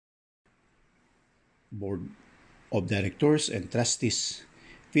Board of Directors and Trustees,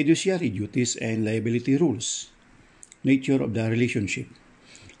 fiduciary duties and liability rules, nature of the relationship.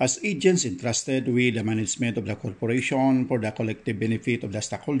 As agents entrusted with the management of the corporation for the collective benefit of the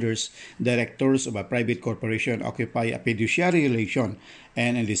stockholders, directors of a private corporation occupy a fiduciary relation,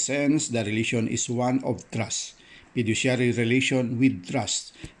 and in this sense, the relation is one of trust. Fiduciary relation with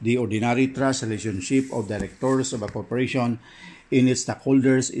trust. The ordinary trust relationship of directors of a corporation in its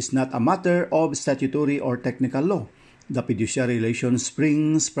stockholders is not a matter of statutory or technical law. The fiduciary relation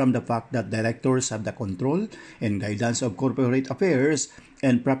springs from the fact that directors have the control and guidance of corporate affairs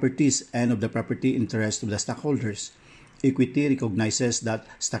and properties and of the property interest of the stockholders. Equity recognizes that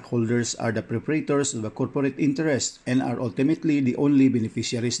stockholders are the proprietors of the corporate interest and are ultimately the only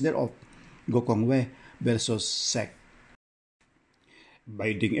beneficiaries thereof. Gokongwei versus SEC.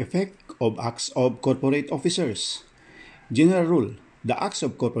 Binding effect of acts of corporate officers. General rule. The acts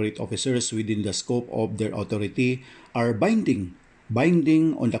of corporate officers within the scope of their authority are binding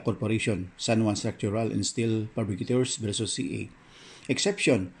on the corporation. San Juan Structural and Steel Fabricators versus CA.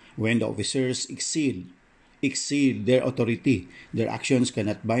 Exception. When the officers exceed their authority, their actions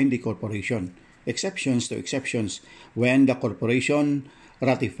cannot bind the corporation. Exceptions to exceptions. When the corporation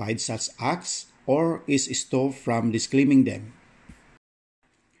ratified such acts or is stopped from disclaiming them.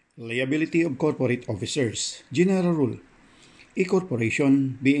 Liability of corporate officers. General rule. A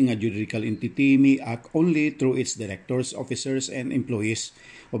corporation, being a juridical entity, may act only through its directors, officers, and employees.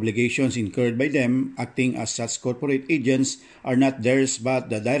 Obligations incurred by them, acting as such corporate agents, are not theirs but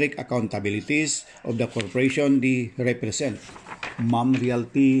the direct accountabilities of the corporation they represent. MAM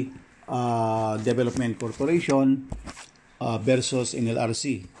Realty Development Corporation versus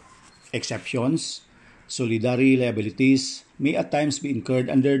NLRC. Exceptions. Solidary liabilities may at times be incurred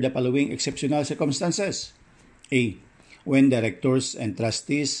under the following exceptional circumstances. A. When directors and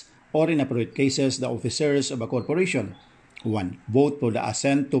trustees, or in appropriate cases, the officers of a corporation, 1. Vote for the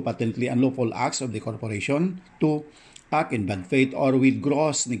assent to patently unlawful acts of the corporation. 2. Act in bad faith or with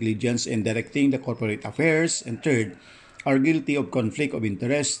gross negligence in directing the corporate affairs. And 3. Are guilty of conflict of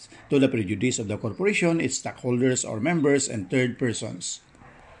interest to the prejudice of the corporation, its stockholders or members, and third persons.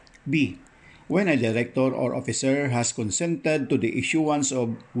 B. When a director or officer has consented to the issuance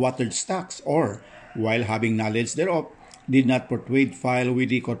of watered stocks or, while having knowledge thereof, did not forthwith file with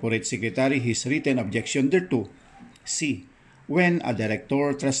the corporate secretary his written objection thereto. C. When a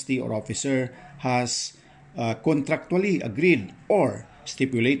director, trustee, or officer has contractually agreed or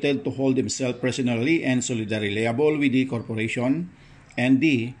stipulated to hold himself personally and solidarily liable with the corporation. And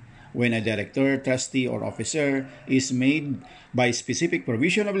D. When a director, trustee, or officer is made by specific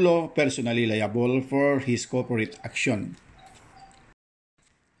provision of law personally liable for his corporate action.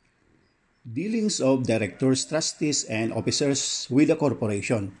 Dealings of directors, trustees, and officers with the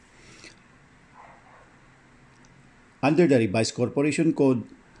corporation. Under the revised Corporation Code,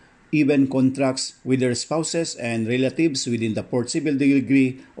 even contracts with their spouses and relatives within the fourth civil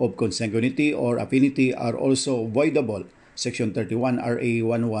degree of consanguinity or affinity are also voidable. Section 31 RA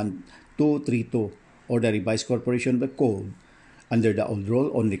 11232 or the revised Corporation Code. Under the old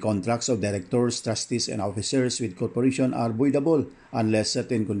rule, only contracts of directors, trustees, and officers with corporation are voidable unless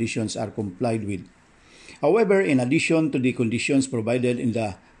certain conditions are complied with. However, in addition to the conditions provided in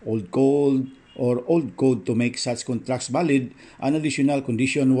the old code to make such contracts valid, an additional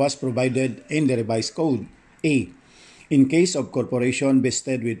condition was provided in the revised code. A. In case of corporation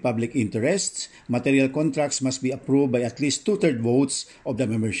vested with public interests, material contracts must be approved by at least 2/3 votes of the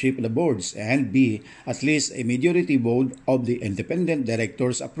membership of the boards, and B. At least a majority vote of the independent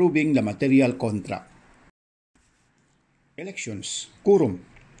directors approving the material contract. Elections. Quorum.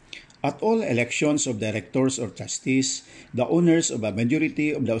 At all elections of directors or trustees, the owners of a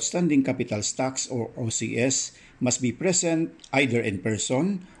majority of the outstanding capital stocks or OCS must be present either in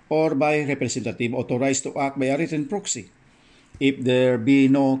person or by representative authorized to act by a written proxy. If there be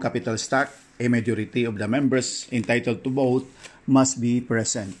no capital stock, a majority of the members entitled to vote must be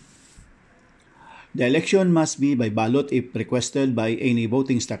present. The election must be by ballot if requested by any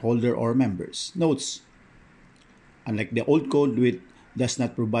voting stockholder or members. Notes: unlike the old code which does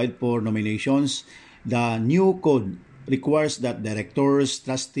not provide for nominations, the new code requires that directors,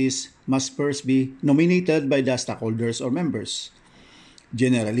 trustees must first be nominated by the stockholders or members.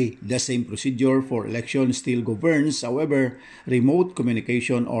 Generally, the same procedure for election still governs. However, remote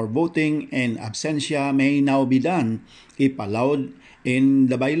communication or voting in absentia may now be done if allowed in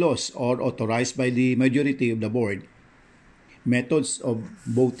the bylaws or authorized by the majority of the board. Methods of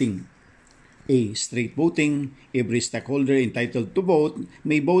voting. A. Straight voting. Every stockholder entitled to vote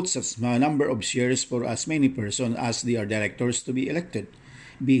may vote such a number of shares for as many persons as they are directors to be elected.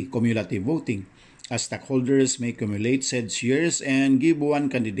 B. Cumulative voting. as stockholders may accumulate said shares and give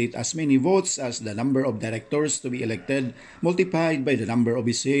one candidate as many votes as the number of directors to be elected multiplied by the number of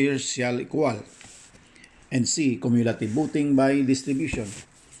his shares shall equal. And C. Cumulative voting by distribution.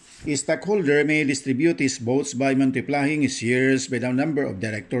 A stockholder may distribute his votes by multiplying his shares by the number of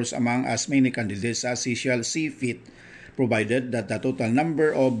directors among as many candidates as he shall see fit, provided that the total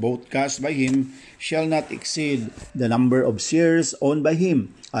number of votes cast by him shall not exceed the number of shares owned by him,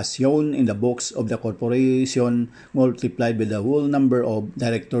 as shown in the books of the corporation multiplied by the whole number of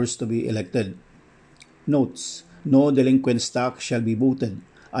directors to be elected. Notes: no delinquent stock shall be voted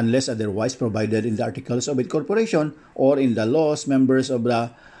unless otherwise provided in the articles of incorporation or in the laws. Members of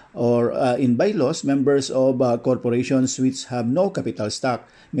the in bylaws, members of corporations which have no capital stock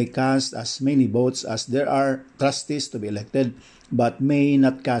may cast as many votes as there are trustees to be elected, but may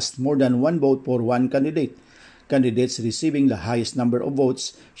not cast more than one vote for one candidate. Candidates receiving the highest number of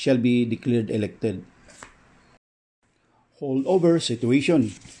votes shall be declared elected. Holdover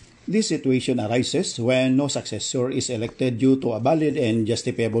situation. This situation arises when no successor is elected due to a valid and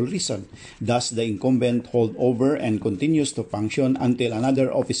justifiable reason. Thus, the incumbent holds over and continues to function until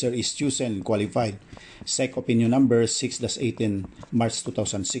another officer is chosen and qualified. SEC Opinion Number 6-18, March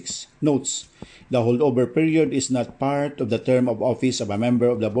 2006. Notes: the holdover period is not part of the term of office of a member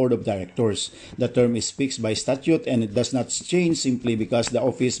of the Board of Directors. The term is fixed by statute and it does not change simply because the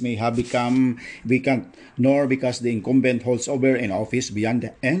office may have become vacant, nor because the incumbent holds over an office beyond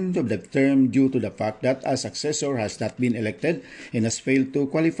the end of the term due to the fact that a successor has not been elected and has failed to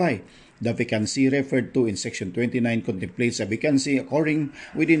qualify. The vacancy referred to in Section 29 contemplates a vacancy occurring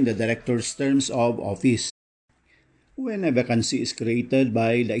within the director's terms of office. When a vacancy is created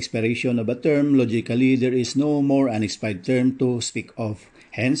by the expiration of a term, logically there is no more unexpired term to speak of.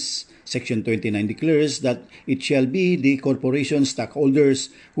 Hence, Section 29 declares that it shall be the corporation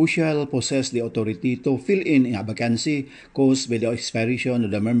stockholders who shall possess the authority to fill in a vacancy caused by the expiration of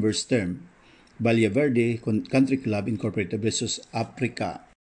the member's term. Valle Verde Country Club Incorporated versus Africa.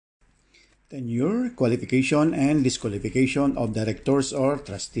 Tenure, qualification, and disqualification of directors or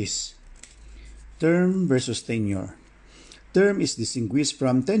trustees. Term versus tenure. Term is distinguished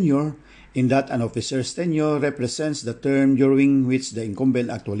from tenure in that an officer's tenure represents the term during which the incumbent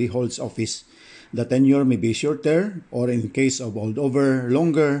actually holds office. The tenure may be shorter, or in case of holdover,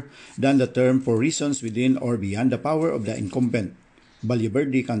 longer than the term for reasons within or beyond the power of the incumbent. Valle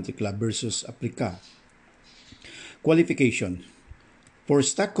Verde Country Club versus Africa. Qualification. For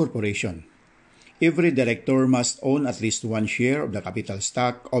stock corporation, every director must own at least one share of the capital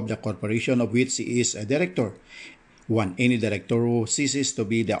stock of the corporation of which he is a director. 1. Any director who ceases to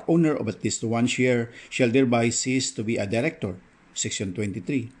be the owner of at least one share shall thereby cease to be a director. Section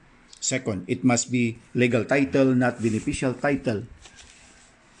 23. Second, it must be legal title, not beneficial title.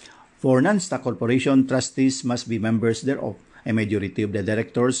 For non-stock corporation, trustees must be members thereof. A majority of the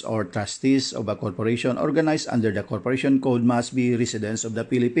directors or trustees of a corporation organized under the Corporation Code must be residents of the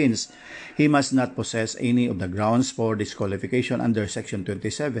Philippines. He must not possess any of the grounds for disqualification under Section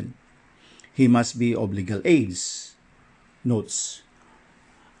 27. He must be of legal age. Notes: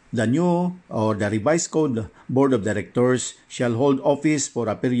 the new or the revised code board of directors shall hold office for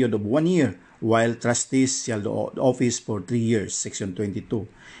a period of 1 year, while trustees shall hold office for 3 years. Section 22.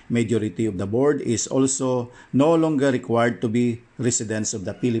 Majority of the board is also no longer required to be residents of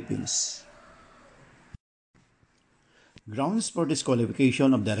the Philippines. Grounds for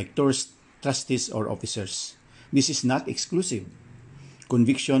disqualification of directors, trustees, or officers. This is not exclusive.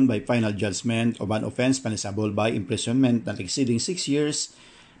 Conviction by final judgment of an offense punishable by imprisonment not exceeding 6 years,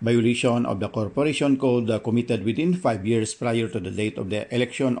 violation of the Corporation Code committed within 5 years prior to the date of the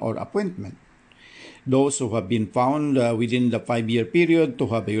election or appointment. Those who have been found within the 5-year period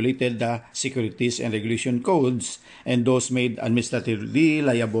to have violated the Securities and Regulation Codes, and those made administratively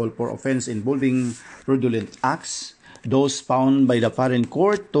liable for offense involving fraudulent acts, those found by the foreign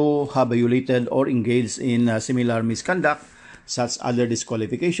court to have violated or engaged in similar misconduct, such other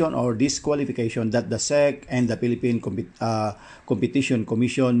disqualification or disqualification that the SEC and the Philippine Competition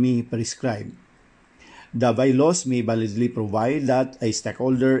Commission may prescribe. The bylaws may validly provide that a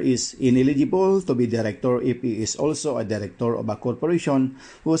stockholder is ineligible to be director if he is also a director of a corporation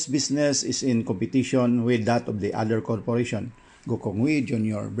whose business is in competition with that of the other corporation. Gokongwei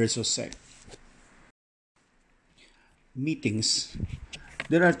Jr. versus SEC. Meetings.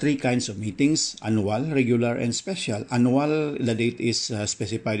 There are 3 kinds of meetings: annual, regular, and special. Annual, the date is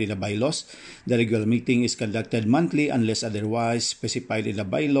specified in the bylaws. The regular meeting is conducted monthly unless otherwise specified in the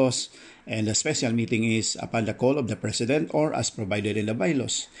bylaws. And the special meeting is upon the call of the President or as provided in the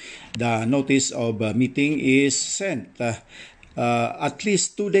bylaws. The notice of meeting is sent at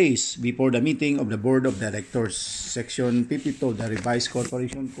least 2 days before the meeting of the Board of Directors, Section 52 of the Revised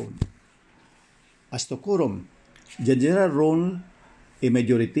Corporation Code. As to quorum, the general rule, a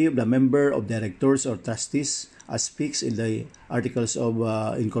majority of the member of directors or trustees as fixed in the Articles of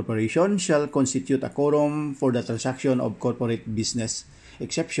Incorporation shall constitute a quorum for the transaction of corporate business,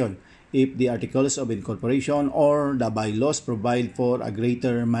 exception if the Articles of Incorporation or the bylaws provide for a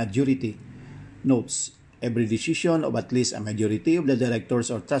greater majority. Notes: every decision of at least a majority of the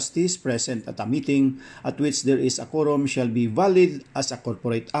directors or trustees present at a meeting at which there is a quorum shall be valid as a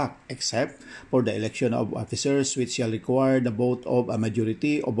corporate act, except for the election of officers which shall require the vote of a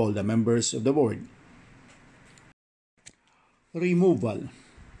majority of all the members of the board. Removal.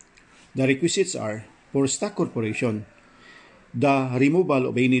 The requisites are, for stock corporation, the removal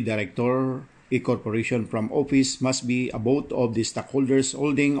of any director a corporation from office must be a vote of the stockholders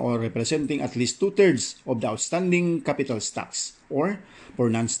holding or representing at least 2/3 of the outstanding capital stocks. Or, for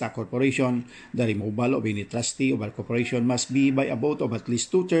non-stock corporation, the removal of any trustee of a corporation must be by a vote of at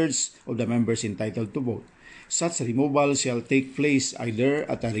least 2/3 of the members entitled to vote. Such removal shall take place either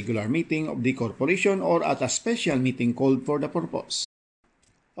at a regular meeting of the corporation or at a special meeting called for the purpose.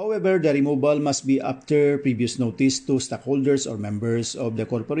 However, the removal must be after previous notice to stockholders or members of the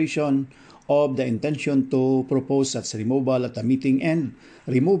corporation of the intention to propose such removal at a meeting, and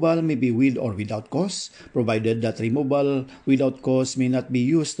removal may be with or without cause, provided that removal without cause may not be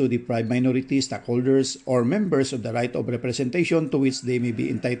used to deprive minority stockholders or members of the right of representation to which they may be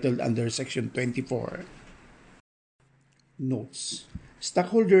entitled under Section 24. Notes: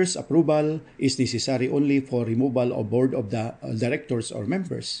 stockholders' approval is necessary only for removal of board of the directors or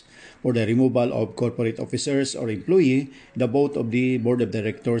members. For the removal of corporate officers or employee, the vote of the board of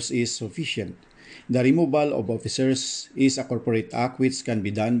directors is sufficient. The removal of officers is a corporate act which can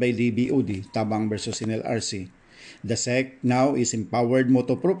be done by the BOD, Tabang versus NLRC. The SEC now is empowered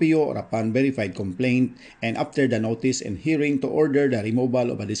motu proprio or upon verified complaint and after the notice and hearing to order the removal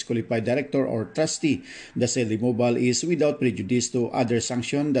of a disqualified director or trustee. The said removal is without prejudice to other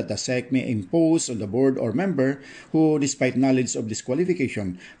sanction that the SEC may impose on the board or member who, despite knowledge of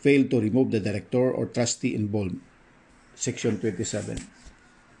disqualification, failed to remove the director or trustee involved. Section 27.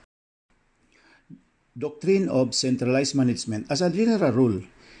 Doctrine of centralized management. As a general rule,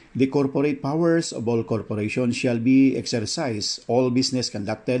 the corporate powers of all corporations shall be exercised, all business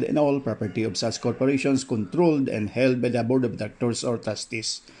conducted, and all property of such corporations controlled and held by the board of directors or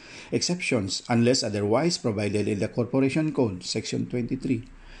trustees. Exceptions, unless otherwise provided in the Corporation Code, Section 23,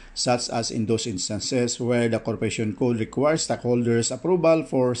 such as in those instances where the Corporation Code requires stockholders' approval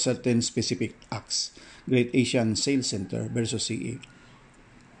for certain specific acts. Great Asian Sales Center versus CA.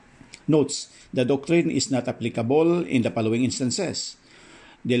 Notes: the doctrine is not applicable in the following instances: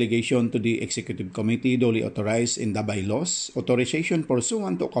 delegation to the executive committee duly authorized in the bylaws, authorization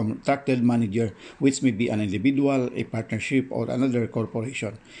pursuant to contracted manager, which may be an individual, a partnership, or another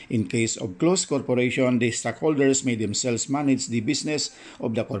corporation. In case of closed corporation, the stockholders may themselves manage the business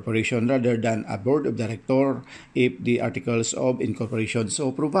of the corporation rather than a board of director if the Articles of Incorporation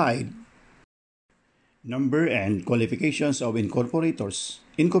so provide. Number and qualifications of incorporators.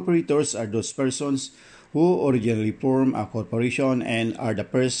 Incorporators are those persons who originally form a corporation and are the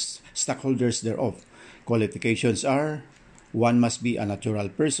first stockholders thereof. Qualifications are: 1 must be a natural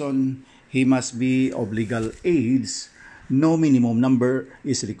person, he must be of legal age, no minimum number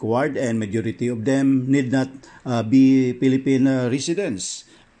is required, and majority of them need not be Philippine residents.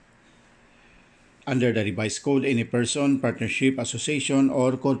 Under the revised code, any person, partnership, association,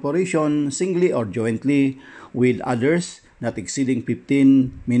 or corporation, singly or jointly with others, not exceeding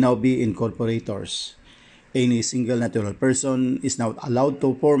 15, may now be incorporators. Any single natural person is now allowed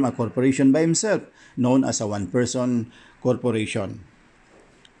to form a corporation by himself, known as a one-person corporation.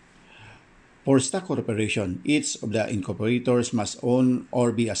 For stock corporation, each of the incorporators must own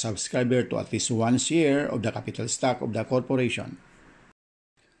or be a subscriber to at least 1 share of the capital stock of the corporation.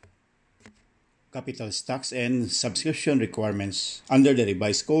 Capital stocks and subscription requirements. Under the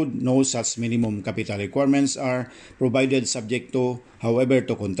revised code, no such minimum capital requirements are provided, subject to, however,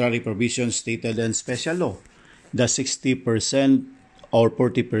 to contrary provisions stated in special law. The 60% or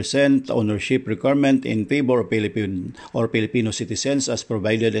 40% ownership requirement in favor of Filipino citizens as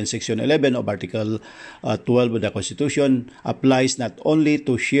provided in Section 11 of Article 12 of the Constitution applies not only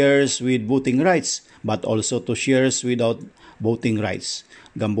to shares with voting rights but also to shares without voting rights.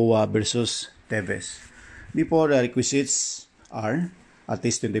 Gamboa versus Teves. Before, the requisites are at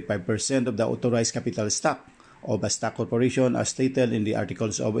least 25% of the authorized capital stock of a stock corporation as stated in the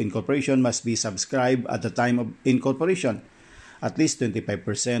Articles of Incorporation must be subscribed at the time of incorporation. At least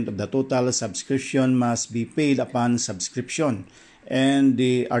 25% of the total subscription must be paid upon subscription, and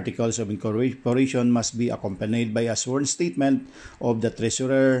the articles of incorporation must be accompanied by a sworn statement of the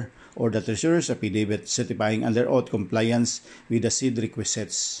treasurer or the treasurer's affidavit certifying under oath compliance with the said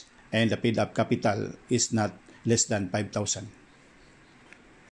requisites, and the paid-up capital is not less than 5,000.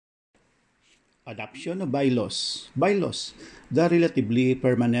 Adoption of bylaws. Bylaws, the relatively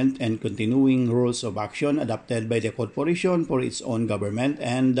permanent and continuing rules of action adopted by the corporation for its own government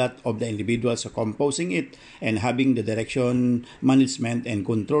and that of the individuals composing it and having the direction, management, and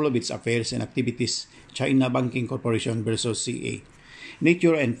control of its affairs and activities. China Banking Corporation versus CA.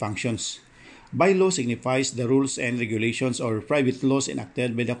 Nature and functions. Bylaw signifies the rules and regulations or private laws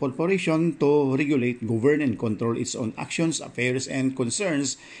enacted by the corporation to regulate, govern, and control its own actions, affairs, and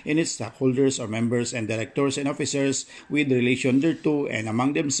concerns in its stockholders or members and directors and officers with relation thereto and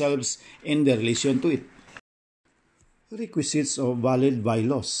among themselves in their relation to it. Requisites of valid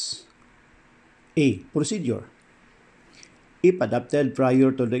bylaws. A. Procedure. If adopted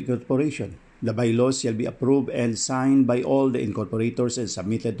prior to the incorporation, the bylaws shall be approved and signed by all the incorporators and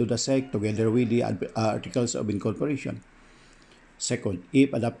submitted to the SEC together with the articles of incorporation. Second,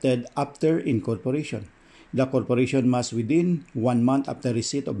 if adopted after incorporation, the corporation must within 1 month after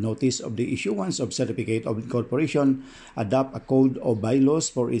receipt of notice of the issuance of certificate of incorporation adopt a code of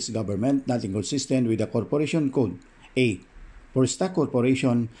bylaws for its government not inconsistent with the corporation code. A. For stock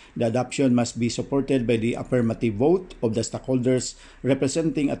corporation, the adoption must be supported by the affirmative vote of the stockholders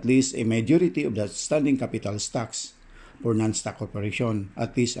representing at least a majority of the outstanding capital stocks. For non-stock corporation,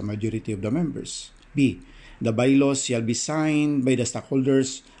 at least a majority of the members. B. The bylaws shall be signed by the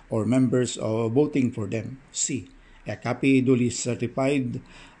stockholders or members voting for them. C. A copy duly certified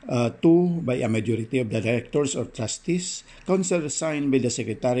to by a majority of the directors or trustees, counsel signed by the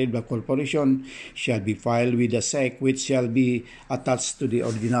secretary of the corporation, shall be filed with the SEC, which shall be attached to the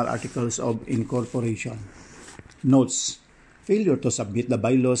original articles of incorporation. Notes: failure to submit the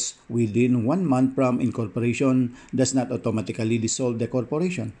bylaws within 1 month from incorporation does not automatically dissolve the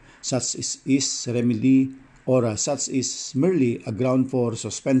corporation. Such is remedy or such is merely a ground for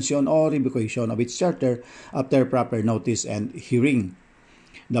suspension or revocation of its charter after proper notice and hearing.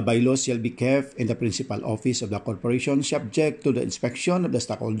 The bylaws shall be kept in the principal office of the corporation subject to the inspection of the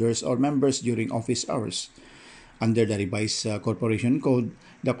stockholders or members during office hours. Under the revised corporation code,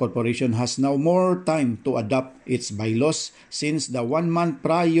 the corporation has now more time to adopt its bylaws since the 1 month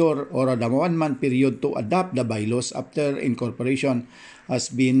prior or the 1 month period to adopt the bylaws after incorporation has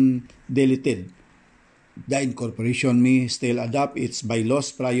been deleted. The incorporation may still adopt its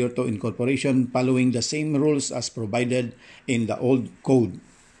bylaws prior to incorporation following the same rules as provided in the old code.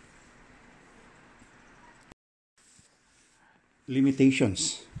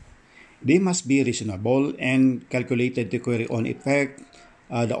 Limitations. They must be reasonable and calculated to carry on effect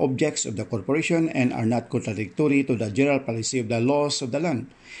the objects of the corporation and are not contradictory to the general policy of the laws of the land.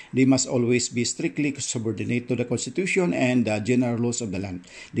 They must always be strictly subordinate to the Constitution and the general laws of the land.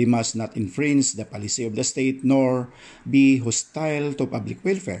 They must not infringe the policy of the state nor be hostile to public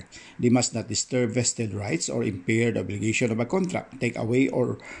welfare. They must not disturb vested rights or impair the obligation of a contract, take away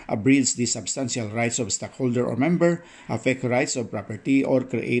or abridge the substantial rights of a stockholder or member, affect rights of property, or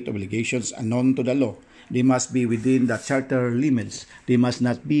create obligations unknown to the law. They must be within the charter limits. They must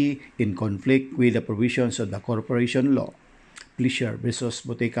not be in conflict with the provisions of the corporation law. Plischer versus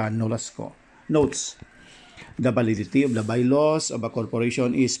Boteca Nolasco. Notes: the validity of the bylaws of a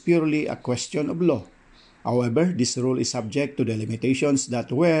corporation is purely a question of law. However, this rule is subject to the limitations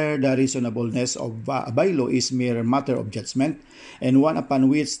that where the reasonableness of a bylaw is mere matter of judgment, and one upon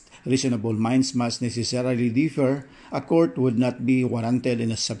which reasonable minds must necessarily differ, a court would not be warranted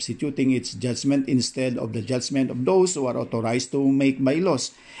in substituting its judgment instead of the judgment of those who are authorized to make bylaws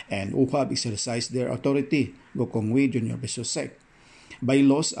and who have exercised their authority. Gokongwei Jr. versus Sec.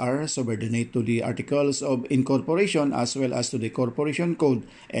 Bylaws are subordinate to the articles of incorporation as well as to the corporation code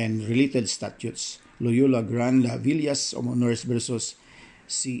and related statutes. Loyola Grand Villas Homeowners versus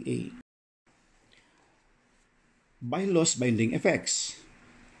CA. Bylaws binding effects.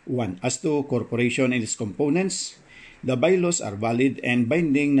 1. As to corporation and its components, the bylaws are valid and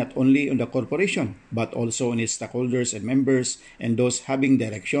binding not only on the corporation but also on its stockholders and members and those having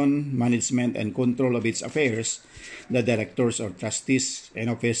direction, management, and control of its affairs. The directors or trustees and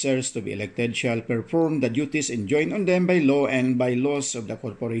officers to be elected shall perform the duties enjoined on them by law and by laws of the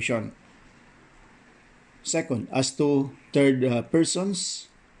corporation. Second, as to third persons,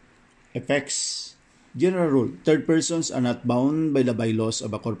 effects. General rule: third persons are not bound by the bylaws of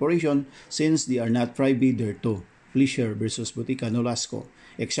a corporation since they are not privy thereto. Plischer versus Boteca Nolasco.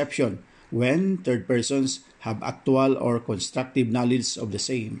 Exception: when third persons have actual or constructive knowledge of the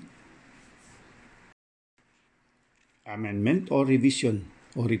same. Amendment or revision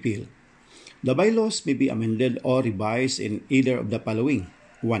or repeal. The bylaws may be amended or revised in either of the following.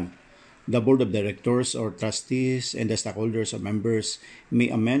 1. The Board of Directors or Trustees and the stockholders or members may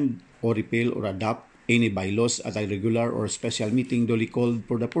amend or repeal or adopt any bylaws at a regular or special meeting duly called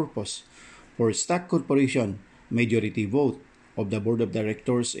for the purpose. For stock corporation, majority vote of the Board of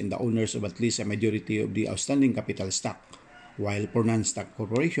Directors and the owners of at least a majority of the outstanding capital stock, while for non-stock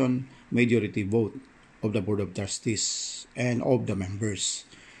corporation, majority vote of the Board of Trustees and of the members.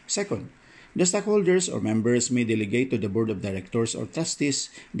 Second, the stockholders or members may delegate to the Board of Directors or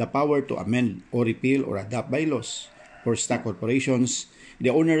Trustees the power to amend or repeal or adopt bylaws. For stock corporations, the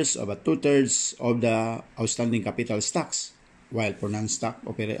owners of 2/3 of the outstanding capital stocks, while for non-stock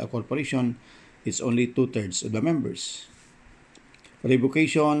corporation, it's only 2/3 of the members.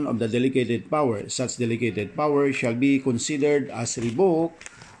 Revocation of the delegated power. Such delegated power shall be considered as revoked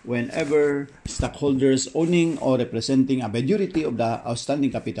whenever stockholders owning or representing a majority of the outstanding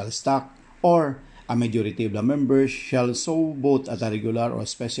capital stock or a majority of the members shall so vote at a regular or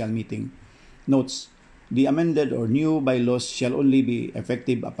special meeting. Notes: the amended or new bylaws shall only be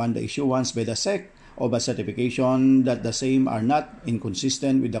effective upon the issuance by the SEC of a certification that the same are not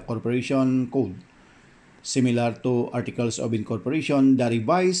inconsistent with the Corporation Code. Similar to Articles of Incorporation, the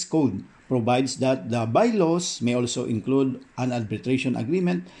revised code provides that the bylaws may also include an arbitration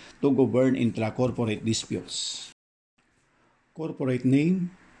agreement to govern intra-corporate disputes. Corporate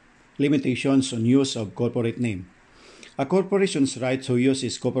name. Limitations on use of corporate name. A corporation's right to use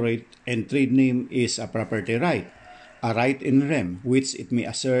its corporate and trade name is a property right, a right in rem, which it may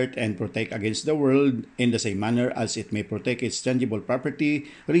assert and protect against the world in the same manner as it may protect its tangible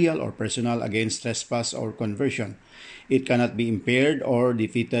property, real or personal, against trespass or conversion. It cannot be impaired or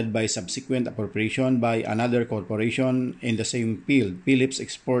defeated by subsequent appropriation by another corporation in the same field. Phillips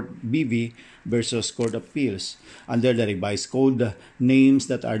Export BV versus Court of Appeals. Under the revised code, names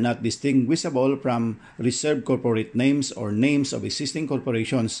that are not distinguishable from reserved corporate names or names of existing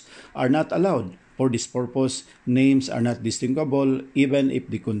corporations are not allowed. For this purpose, names are not distinguishable even if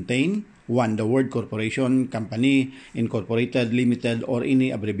they contain 1. The word corporation, company, incorporated, limited, or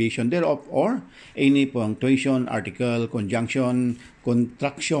any abbreviation thereof, or any punctuation, article, conjunction,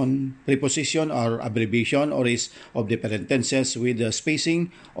 contraction, preposition, or abbreviation, or is of different tenses with the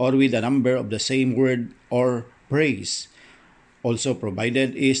spacing or with a number of the same word or phrase. Also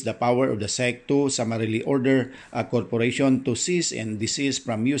provided is the power of the SEC to summarily order a corporation to cease and desist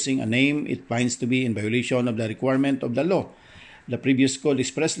from using a name it finds to be in violation of the requirement of the law. The previous code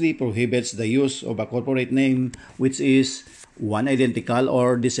expressly prohibits the use of a corporate name which is 1. Identical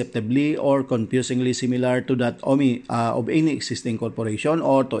or deceptively or confusingly similar to that of any existing corporation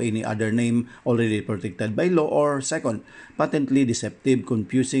or to any other name already protected by law, or 2. Patently deceptive,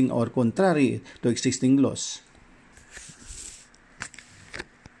 confusing, or contrary to existing laws.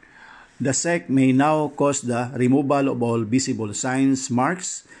 The SEC may now cause the removal of all visible signs,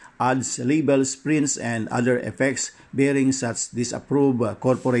 marks, ads, labels, prints, and other effects bearing such disapproved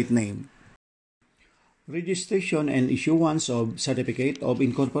corporate name. Registration and issuance of certificate of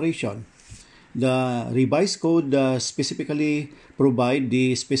incorporation. The revised code specifically provide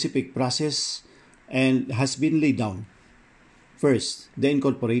the specific process and has been laid down. First, the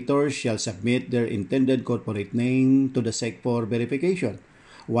incorporators shall submit their intended corporate name to the SEC for verification.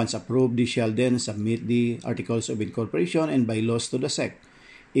 Once approved, they shall then submit the articles of incorporation and bylaws to the SEC.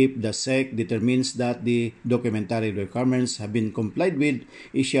 If the SEC determines that the documentary requirements have been complied with,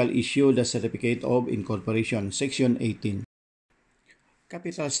 it shall issue the Certificate of Incorporation. Section 18.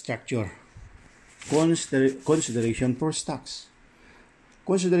 Capital Structure. Consideration for stocks.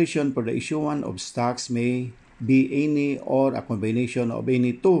 Consideration for the issuance of stocks may be any or a combination of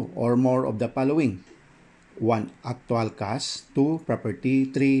any two or more of the following. 1. Actual cash. 2. Property.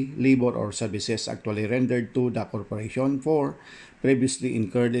 3. Labor or services actually rendered to the corporation. 4. Previously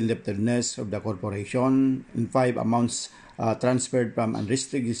incurred indebtedness of the corporation. And 5. Amounts transferred from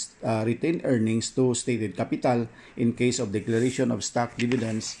unrestricted retained earnings to stated capital in case of declaration of stock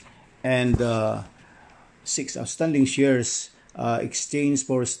dividends. And 6. Outstanding shares exchanged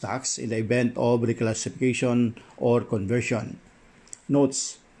for stocks in the event of reclassification or conversion.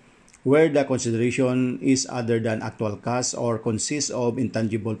 Notes: where the consideration is other than actual cash or consists of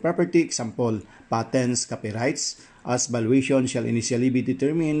intangible property, example, patents, copyrights, as valuation shall initially be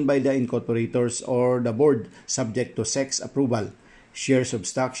determined by the incorporators or the board, subject to SEC's approval. Shares of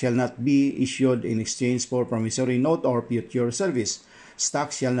stock shall not be issued in exchange for promissory note or future service.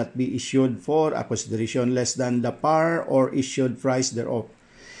 Stock shall not be issued for a consideration less than the par or issued price thereof.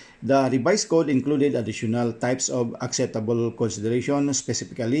 The revised code included additional types of acceptable consideration,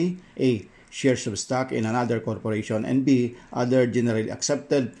 specifically A. Shares of stock in another corporation, and B. Other generally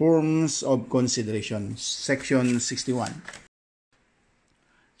accepted forms of consideration. Section 61.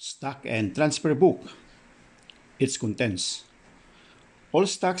 Stock and Transfer Book. Its contents. All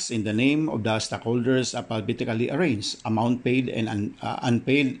stocks in the name of the stockholders are alphabetically arranged, amount paid and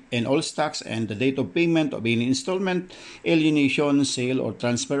unpaid, and all stocks and the date of payment of any installment, alienation, sale, or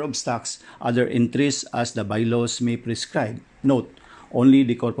transfer of stocks, other entries as the bylaws may prescribe. Note: only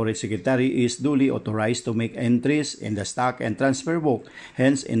the corporate secretary is duly authorized to make entries in the stock and transfer book.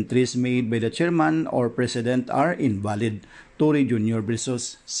 Hence, entries made by the chairman or president are invalid. Torrey Jr.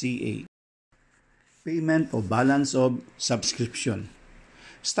 versus CA. Payment of balance of subscription.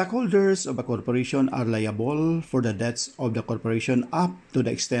 Stockholders of a corporation are liable for the debts of the corporation up to the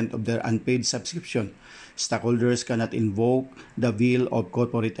extent of their unpaid subscription. Stockholders cannot invoke the veil of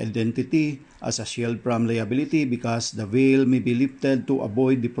corporate identity as a shield from liability because the veil may be lifted to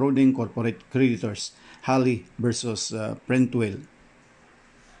avoid defrauding corporate creditors. Halley versus Prentwell.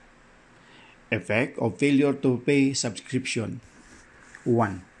 Effect of failure to pay subscription.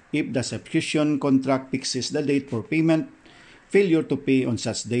 1. If the subscription contract fixes the date for payment, failure to pay on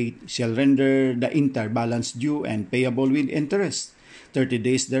such date shall render the entire balance due and payable with interest. 30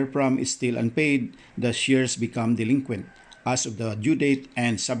 days therefrom is still unpaid, the shares become delinquent as of the due date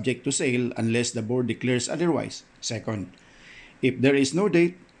and subject to sale unless the board declares otherwise. Second, if there is no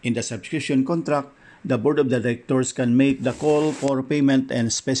date in the subscription contract, the board of directors can make the call for payment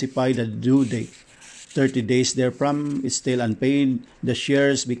and specify the due date. 30 days therefrom is still unpaid, the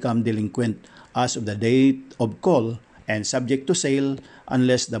shares become delinquent as of the date of call and subject to sale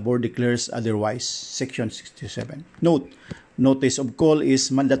unless the board declares otherwise. Section 67. Note: notice of call is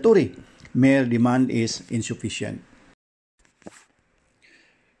mandatory. Mere demand is insufficient.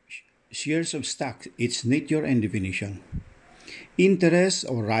 Shares of stock, its nature and definition. Interests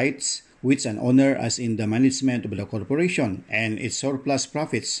or rights which an owner has in the management of the corporation and its surplus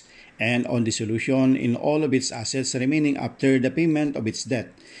profits, and on dissolution in all of its assets remaining after the payment of its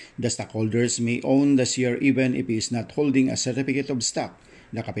debt. The stockholders may own the share even if he is not holding a certificate of stock.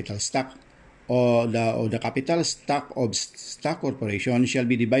 The capital stock or the capital stock of stock corporation shall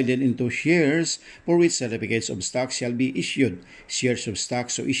be divided into shares for which certificates of stock shall be issued. Shares of stock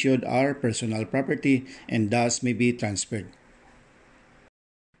so issued are personal property and thus may be transferred.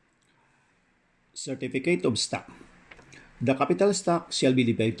 Certificate of stock. The capital stock shall be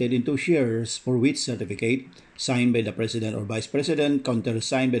divided into shares for which certificate, signed by the President or Vice President,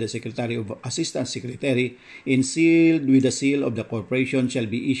 countersigned by the Secretary or Assistant Secretary, and sealed with the seal of the corporation shall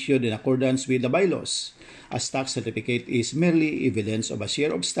be issued in accordance with the bylaws. A stock certificate is merely evidence of a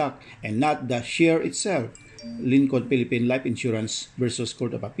share of stock and not the share itself. Lincoln Philippine Life Insurance versus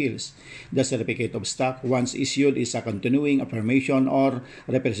Court of Appeals. The certificate of stock, once issued, is a continuing affirmation or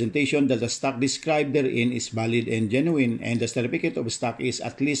representation that the stock described therein is valid and genuine, and the certificate of stock is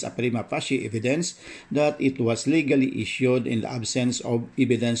at least a prima facie evidence that it was legally issued in the absence of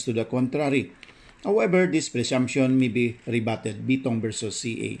evidence to the contrary. However, this presumption may be rebutted. Bitong versus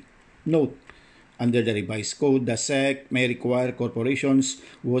CA. Note: under the revised code, the SEC may require corporations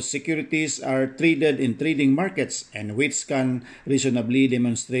whose securities are traded in trading markets and which can reasonably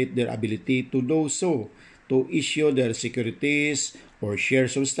demonstrate their ability to do so to issue their securities or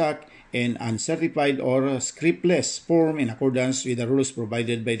shares of stock in uncertified or scriptless form in accordance with the rules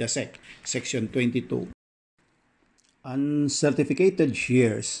provided by the SEC. Section 22. Uncertificated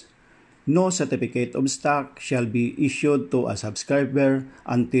shares. No certificate of stock shall be issued to a subscriber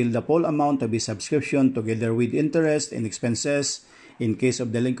until the full amount of his subscription together with interest and expenses in case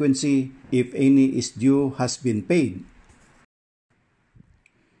of delinquency, if any is due, has been paid.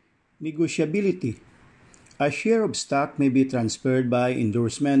 Negotiability. A share of stock may be transferred by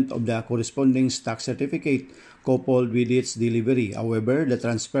endorsement of the corresponding stock certificate coupled with its delivery. However, the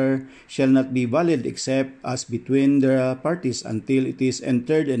transfer shall not be valid except as between the parties until it is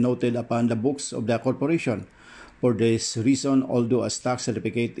entered and noted upon the books of the corporation. For this reason, although a stock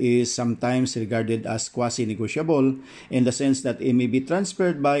certificate is sometimes regarded as quasi-negotiable in the sense that it may be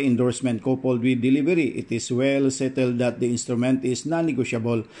transferred by endorsement coupled with delivery, it is well settled that the instrument is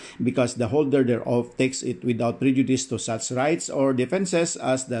non-negotiable because the holder thereof takes it without prejudice to such rights or defenses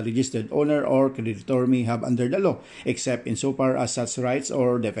as the registered owner or creditor may have under the law, except insofar as such rights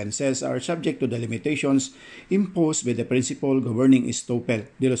or defenses are subject to the limitations imposed by the principle governing estoppel.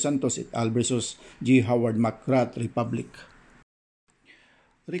 De Los Santos et al. Versus G. Howard McGrath, Republic.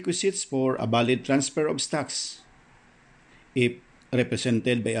 Requisites for a valid transfer of stocks: if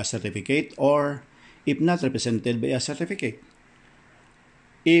represented by a certificate or if not represented by a certificate.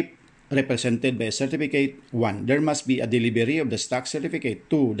 If represented by a certificate, 1. There must be a delivery of the stock certificate.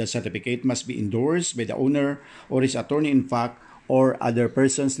 2. The certificate must be endorsed by the owner or his attorney-in-fact or other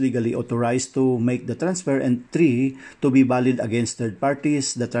persons legally authorized to make the transfer. And 3. To be valid against third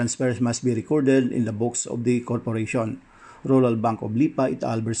parties, the transfers must be recorded in the books of the corporation. Rural Bank of Lipa et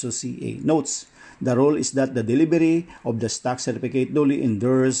al. Versus CA. Notes: the rule is that the delivery of the stock certificate duly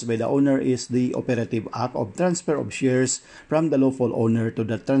endorsed by the owner is the operative act of transfer of shares from the lawful owner to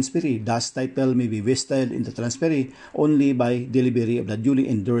the transferee. Thus, title may be vested in the transferee only by delivery of the duly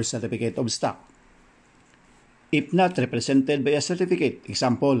endorsed certificate of stock. If not represented by a certificate,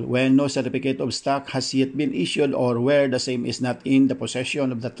 example, when no certificate of stock has yet been issued or where the same is not in the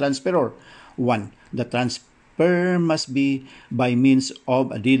possession of the transferor, 1. The transfer must be by means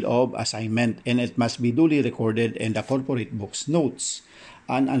of a deed of assignment and it must be duly recorded in the corporate books. Notes: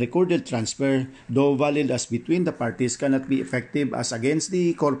 an unrecorded transfer, though valid as between the parties, cannot be effective as against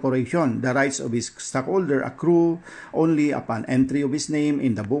the corporation. The rights of his stockholder accrue only upon entry of his name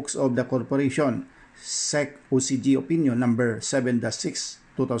in the books of the corporation. SEC OCG Opinion Number 7-6,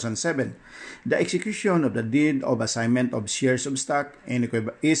 2007. The execution of the deed of assignment of shares of stock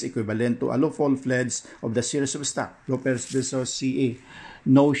is equivalent to a lawful pledge of the shares of stock. Lopez versus CA.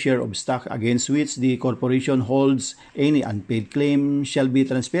 No share of stock against which the corporation holds any unpaid claim shall be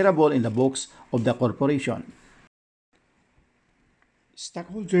transferable in the books of the corporation.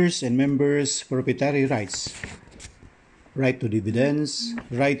 Stockholders and members' proprietary rights. Right to dividends,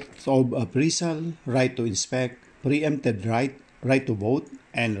 right of appraisal, right to inspect, preempted right, right to vote,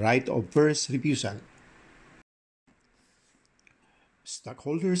 and right of first refusal.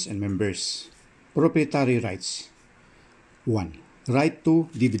 Stockholders and members. Proprietary rights. 1. Right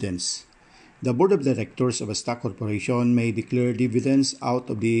to dividends. The board of directors of a stock corporation may declare dividends out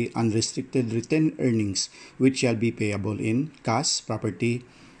of the unrestricted retained earnings, which shall be payable in cash, property,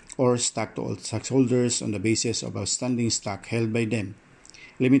 or stock to all stockholders on the basis of outstanding stock held by them.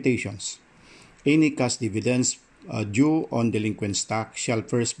 Limitations. Any cash dividends due on delinquent stock shall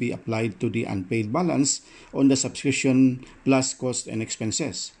first be applied to the unpaid balance on the subscription plus costs and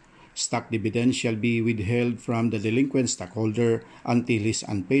expenses. Stock dividends shall be withheld from the delinquent stockholder until his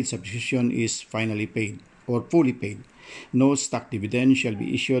unpaid subscription is finally paid or fully paid. No stock dividend shall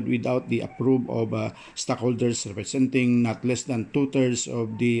be issued without the approval of stockholders representing not less than 2/3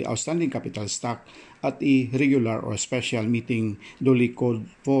 of the outstanding capital stock at a regular or special meeting duly called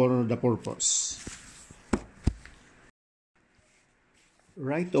for the purpose.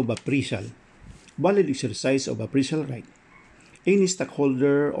 Right of appraisal. Valid exercise of appraisal right. Any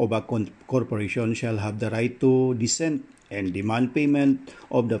stockholder of a corporation shall have the right to dissent and demand payment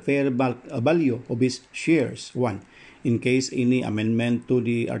of the fair value of his shares. 1. In case any amendment to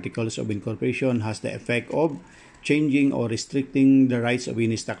the Articles of Incorporation has the effect of changing or restricting the rights of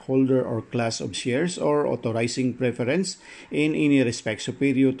any stockholder or class of shares or authorizing preference in any respect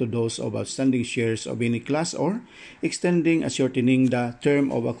superior to those of outstanding shares of any class or extending or shortening the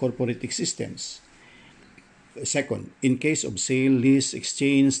term of a corporate existence. Second, in case of sale, lease,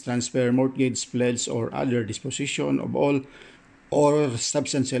 exchange, transfer, mortgage, pledge, or other disposition of all or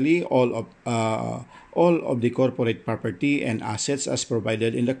substantially all of the corporate property and assets as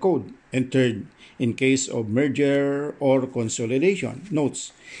provided in the code. And third, in case of merger or consolidation.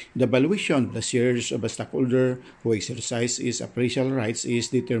 Notes: the valuation of the shares of a stockholder who exercises his appraisal rights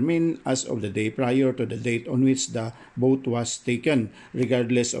is determined as of the day prior to the date on which the vote was taken,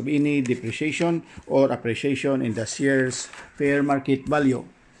 regardless of any depreciation or appreciation in the shares' fair market value.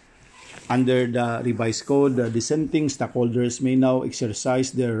 Under the revised code, the dissenting stockholders may now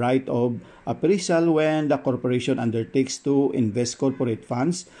exercise their right of appraisal when the corporation undertakes to invest corporate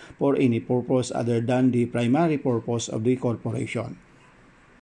funds for any purpose other than the primary purpose of the corporation.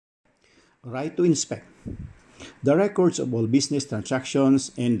 Right to inspect. The records of all business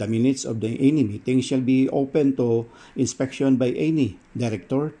transactions and the minutes of any meeting shall be open to inspection by any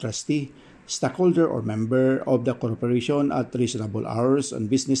director, trustee, stockholder, or member of the corporation at reasonable hours on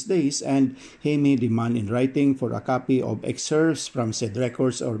business days, and he may demand in writing for a copy of excerpts from said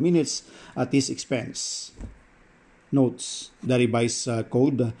records or minutes at his expense. Notes: the revised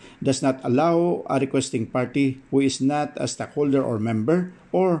code does not allow a requesting party who is not a stockholder or member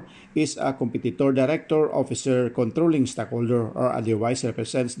or is a competitor, director, officer, controlling stockholder, or otherwise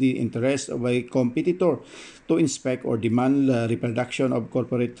represents the interest of a competitor to inspect or demand the reproduction of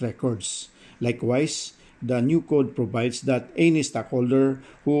corporate records. Likewise, the new code provides that any stockholder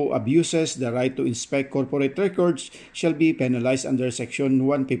who abuses the right to inspect corporate records shall be penalized under Section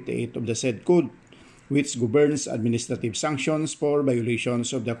 158 of the said code. which governs administrative sanctions for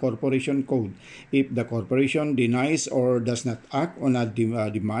violations of the Corporation Code. If the corporation denies or does not act on a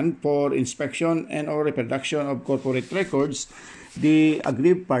demand for inspection and or reproduction of corporate records, the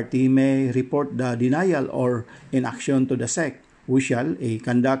aggrieved party may report the denial or inaction to the SEC. We shall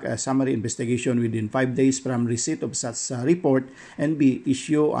conduct a summary investigation within 5 days from receipt of such report, and B,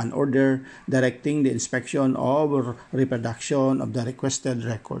 issue an order directing the inspection or reproduction of the requested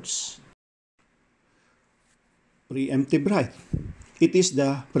records. Preemptive right. It is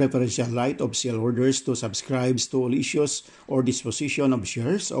the preferential right of shareholders to subscribe to all issues or disposition of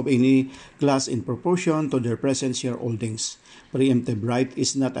shares of any class in proportion to their present shareholdings. Preemptive right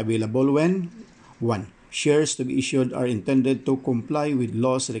is not available when 1. Shares to be issued are intended to comply with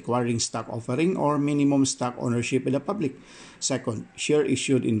laws requiring stock offering or minimum stock ownership by the public. Second, share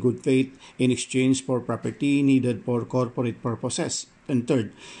issued in good faith in exchange for property needed for corporate purposes. And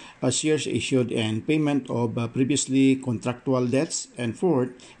third, shares issued in payment of previously contractual debts. And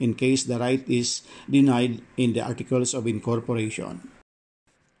fourth, in case the right is denied in the Articles of Incorporation.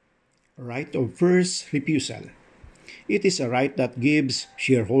 Right of first refusal. It is a right that gives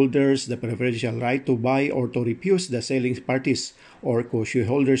shareholders the preferential right to buy or to refuse the selling parties or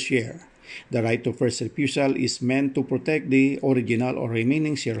co-shareholders' share. The right of first refusal is meant to protect the original or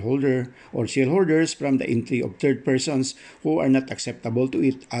remaining shareholder or shareholders from the entry of third persons who are not acceptable to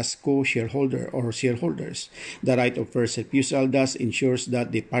it as co-shareholder or shareholders. The right of first refusal thus ensures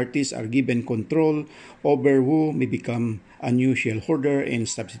that the parties are given control over who may become a new shareholder in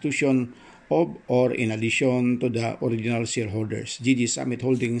substitution of or in addition to the original shareholders. GG Summit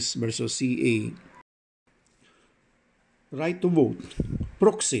Holdings versus CA. Right to vote.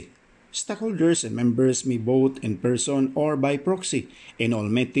 Proxy. Stockholders and members may vote in person or by proxy in all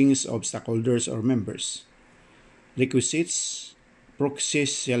meetings of stockholders or members. Requisites.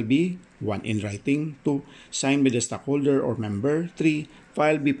 Proxies shall be 1. In writing, 2. Signed by the stockholder or member, 3.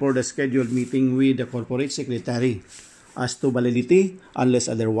 Filed before the scheduled meeting with the corporate secretary. As to validity,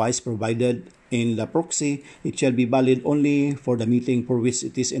 unless otherwise provided in the proxy, it shall be valid only for the meeting for which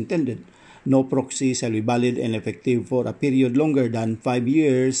it is intended. No proxy shall be valid and effective for a period longer than 5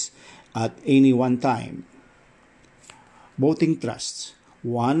 years at any one time. Voting trusts.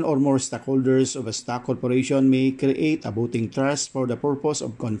 One or more stockholders of a stock corporation may create a voting trust for the purpose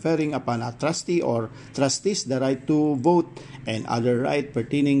of conferring upon a trustee or trustees the right to vote and other right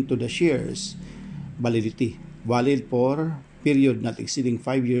pertaining to the shares. Validity. Valid for period not exceeding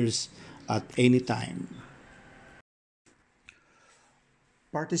 5 years at any time.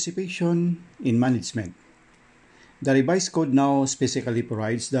 Participation in management. The revised code now specifically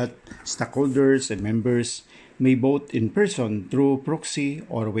provides that stockholders and members may vote in person through proxy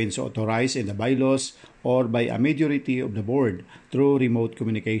or when so authorized in the bylaws or by a majority of the board through remote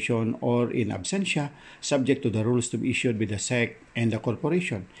communication or in absentia, subject to the rules to be issued by the SEC and the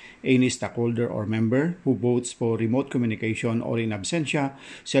corporation. Any stockholder or member who votes for remote communication or in absentia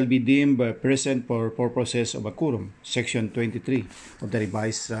shall be deemed present for purposes of a quorum. Section 23 of the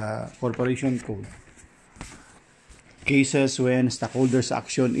revised Corporation Code. Cases when stockholders'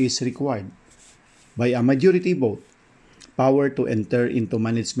 action is required. By a majority vote, power to enter into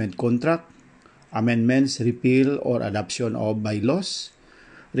management contract, amendments, repeal or adoption of bylaws,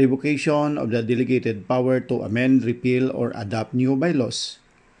 revocation of the delegated power to amend, repeal or adopt new bylaws.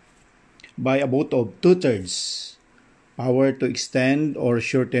 By a vote of 2/3, power to extend or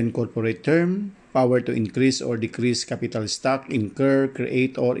shorten corporate term, power to increase or decrease capital stock, incur,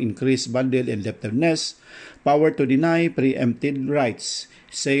 create or increase bundle indebtedness, power to deny preempted rights,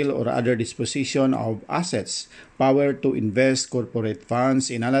 sale or other disposition of assets, power to invest corporate funds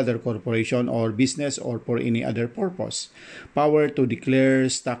in another corporation or business or for any other purpose, power to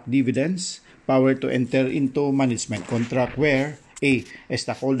declare stock dividends, power to enter into management contract where a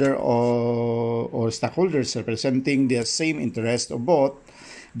stockholder or stockholders representing the same interest of both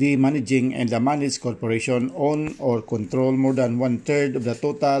the managing and the managed corporation own or control more than 1/3 of the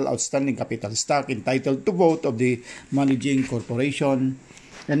total outstanding capital stock entitled to vote of the managing corporation,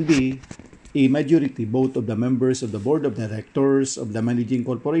 and B, a majority vote of the members of the board of directors of the managing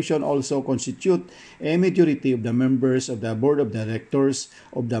corporation also constitute a majority of the members of the board of directors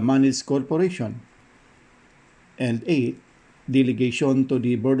of the managed corporation. And 8, delegation to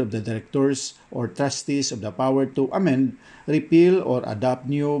the board of the directors or trustees of the power to amend, repeal, or adopt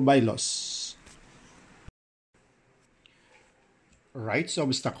new bylaws. Rights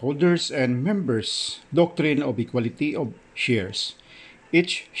of stockholders and members. Doctrine of equality of shares.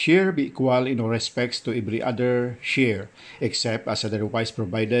 Each share be equal in all respects to every other share, except as otherwise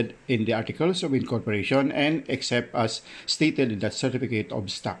provided in the Articles of Incorporation and except as stated in the Certificate of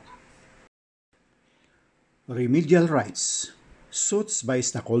Stock. Remedial rights. Suits by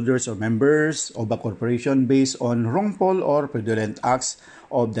stakeholders or members of a corporation based on wrongful or fraudulent acts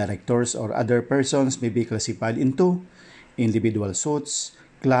of directors or other persons may be classified into individual suits,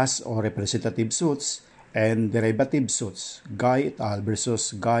 class or representative suits, and derivative suits. Guy et al.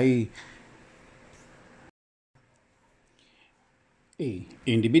 Versus Guy. A.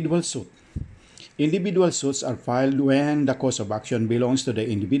 Individual suit. Individual suits are filed when the cause of action belongs to the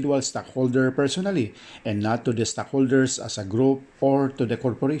individual stockholder personally and not to the stockholders as a group or to the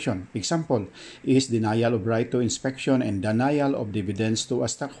corporation. Example is denial of right to inspection and denial of dividends to a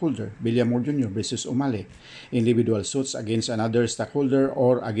stockholder. Villamor Jr. versus Umale. Individual suits against another stockholder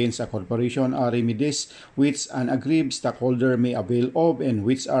or against a corporation are remedies which an aggrieved stockholder may avail of and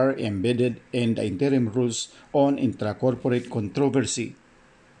which are embedded in the interim rules on intracorporate controversy.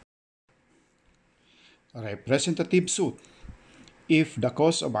 Representative suit. If the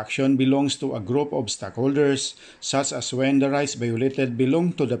cause of action belongs to a group of stockholders, such as when the rights violated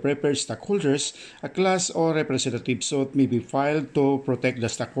belong to the preferred stockholders, a class or representative suit may be filed to protect the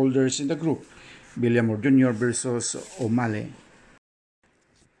stockholders in the group. Villamor Jr. versus O'Malley.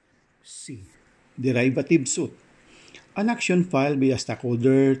 C. Derivative suit. An action filed by a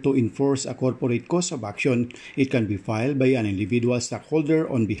stockholder to enforce a corporate cause of action, it can be filed by an individual stockholder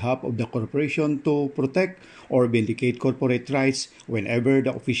on behalf of the corporation to protect or vindicate corporate rights whenever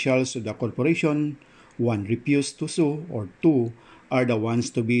the officials of the corporation, 1. refuse to sue, or 2. are the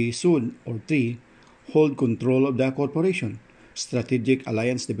ones to be sued, or 3. hold control of the corporation. Strategic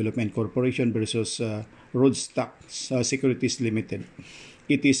Alliance Development Corporation versus Roadstock Securities Limited.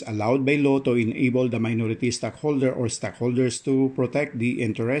 It is allowed by law to enable the minority stockholder or stockholders to protect the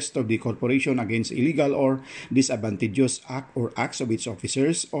interest of the corporation against illegal or disadvantageous act or acts of its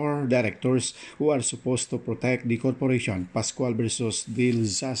officers or directors who are supposed to protect the corporation. Pascual versus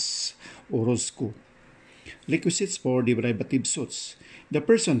Dilzas Orozco. Requisites for derivative suits. The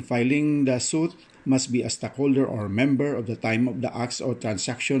person filing the suit must be a stockholder or member of the time of the acts or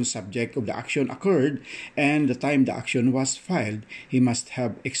transactions subject of the action occurred and the time the action was filed. He must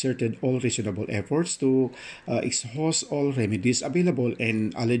have exerted all reasonable efforts to exhaust all remedies available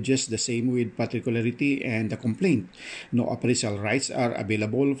and alleges the same with particularity and the complaint. No appraisal rights are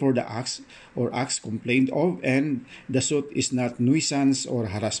available for the acts or acts complained of, and the suit is not nuisance or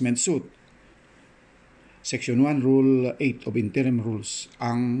harassment suit. Section 1, Rule 8 of Interim Rules,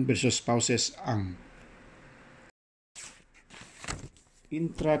 Ang versus Spouses Ang.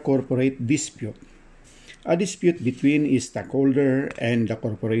 Intra-corporate dispute. A dispute between a stockholder and the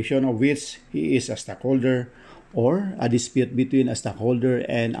corporation of which he is a stockholder, or a dispute between a stockholder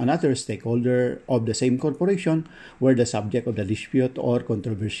and another stakeholder of the same corporation where the subject of the dispute or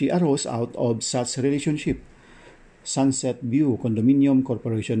controversy arose out of such relationship. Sunset View Condominium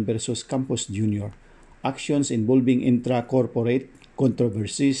Corporation versus Campus Jr. Actions involving intra-corporate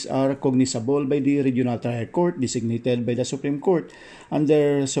controversies are cognizable by the Regional Trial Court designated by the Supreme Court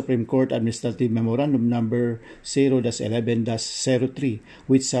under Supreme Court Administrative Memorandum Number 0-11-03,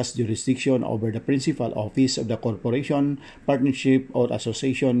 which has jurisdiction over the principal office of the corporation, partnership, or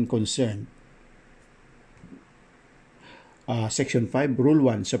association concerned. Section 5, Rule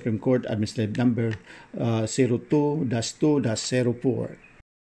 1, Supreme Court Administrative Number 02-2-04.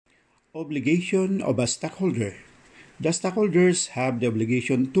 Obligation of a stockholder. The stockholders have the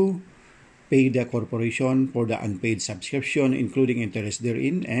obligation to pay the corporation for the unpaid subscription, including interest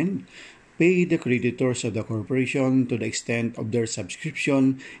therein, and pay the creditors of the corporation to the extent of their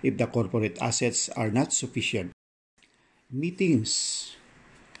subscription if the corporate assets are not sufficient. Meetings.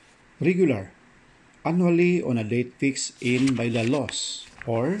 Regular. Annually on a date fixed in by the laws,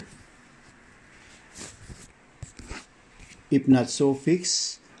 or if not so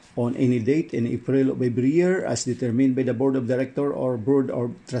fixed, on any date in April of every year as determined by the Board of Directors or Board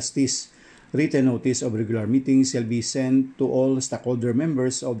of Trustees. Written notice of regular meetings shall be sent to all stockholder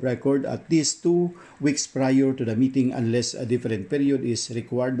members of record at least 2 weeks prior to the meeting unless a different period is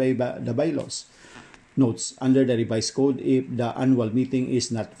required by the bylaws. Notes, under the revised code, if the annual meeting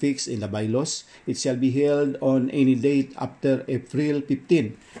is not fixed in the bylaws, it shall be held on any date after April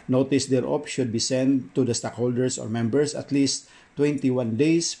 15. Notice thereof should be sent to the stockholders or members at least 21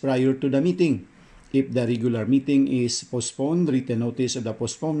 days prior to the meeting. If the regular meeting is postponed, written notice of the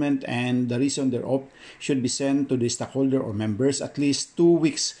postponement and the reason thereof should be sent to the stockholder or members at least 2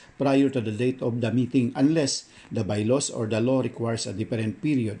 weeks prior to the date of the meeting unless the bylaws or the law requires a different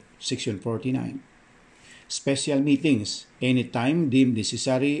period. Section 49. Special meetings, anytime deemed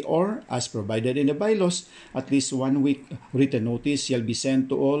necessary or as provided in the bylaws, at least 1 week written notice shall be sent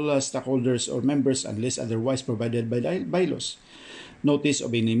to all stockholders or members unless otherwise provided by the bylaws. Notice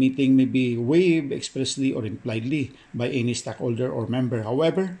of any meeting may be waived expressly or impliedly by any stockholder or member.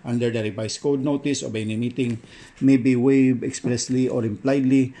 However, under the revised code, notice of any meeting may be waived expressly or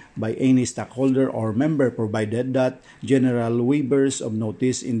impliedly by any stockholder or member, provided that general waivers of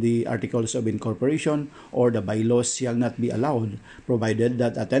notice in the Articles of Incorporation or the bylaws shall not be allowed, provided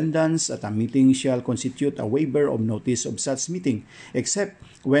that attendance at a meeting shall constitute a waiver of notice of such meeting, except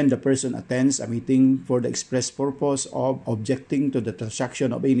when the person attends a meeting for the express purpose of objecting to the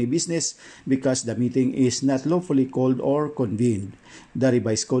transaction of any business because the meeting is not lawfully called or convened. The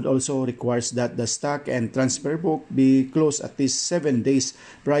revised code also requires that the stock and transfer book be closed at least 7 days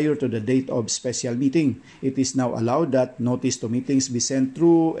prior to the date of special meeting. It is now allowed that notice to meetings be sent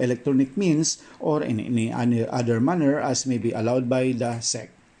through electronic means or in any other manner as may be allowed by the SEC.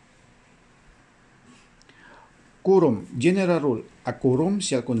 Quorum. General rule. A quorum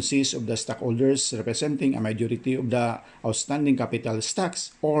shall consist of the stockholders representing a majority of the outstanding capital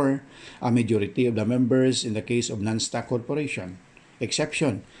stocks or a majority of the members in the case of non-stock corporation.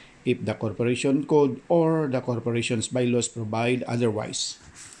 Exception, if the corporation code or the corporation's bylaws provide otherwise.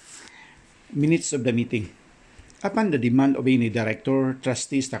 Minutes of the meeting. Upon the demand of any director,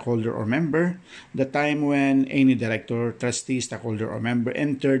 trustee, stockholder, or member, the time when any director, trustee, stockholder, or member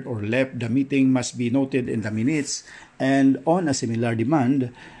entered or left the meeting must be noted in the minutes, and on a similar demand,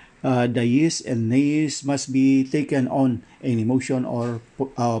 the yeas and nays must be taken on any motion or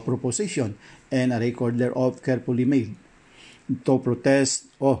proposition, and a record thereof carefully made. The protest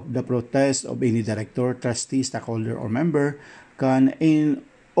of any director, trustee, stockholder, or member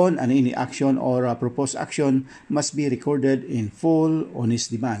on any action or a proposed action must be recorded in full on his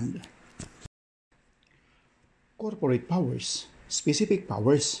demand. Corporate powers. Specific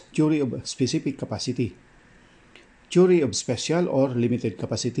powers. Jury of specific capacity. Jury of special or limited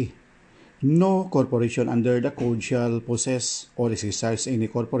capacity. No corporation under the code shall possess or exercise any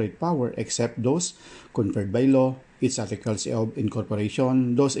corporate power except those conferred by law, its articles of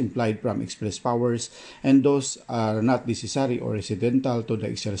incorporation, those implied from express powers, and those are not necessary or incidental to the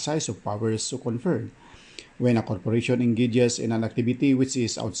exercise of powers so conferred. When a corporation engages in an activity which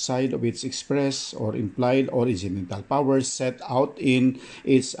is outside of its express or implied or incidental powers set out in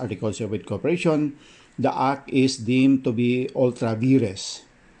its articles of incorporation, the act is deemed to be ultra vires.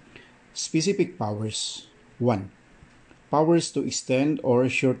 Specific powers. 1. Powers to extend or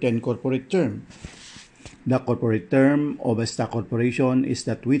shorten corporate term. The corporate term of a stock corporation is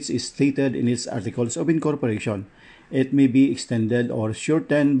that which is stated in its articles of incorporation. It may be extended or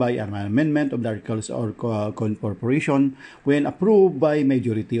shortened by an amendment of the articles of incorporation when approved by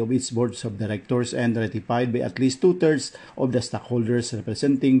majority of its boards of directors and ratified by at least 2/3 of the stockholders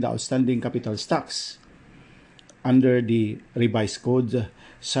representing the outstanding capital stocks. Under the revised code,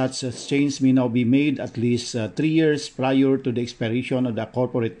 such change may now be made at least 3 years prior to the expiration of the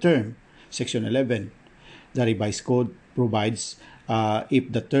corporate term. Section 11. The revised code provides if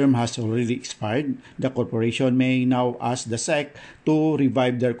the term has already expired, the corporation may now ask the SEC to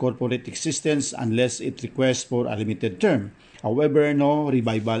revive their corporate existence unless it requests for a limited term. However, no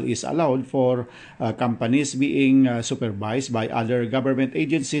revival is allowed for companies being supervised by other government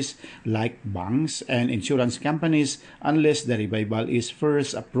agencies like banks and insurance companies unless the revival is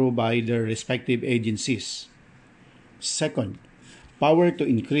first approved by their respective agencies. Second, power to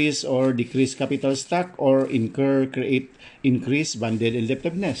increase or decrease capital stock or create, increase banded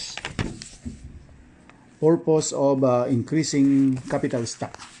indebtedness. Purpose of increasing capital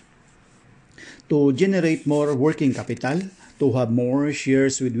stock. To generate more working capital, to have more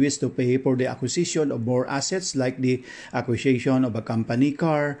shares with which to pay for the acquisition of more assets like the acquisition of a company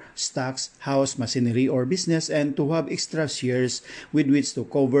car, stocks, house, machinery, or business, and to have extra shares with which to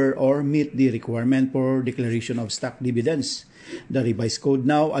cover or meet the requirement for declaration of stock dividends. The revised code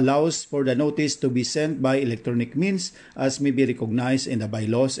now allows for the notice to be sent by electronic means as may be recognized in the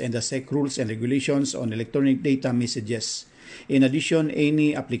bylaws and the SEC rules and regulations on electronic data messages. In addition,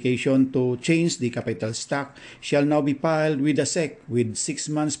 any application to change the capital stock shall now be filed with the SEC with 6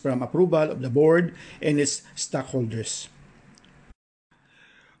 months from approval of the board and its stockholders.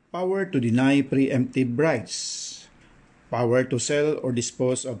 Power to deny preemptive rights. Power to sell or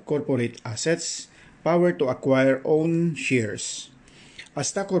dispose of corporate assets. Power to acquire own shares. A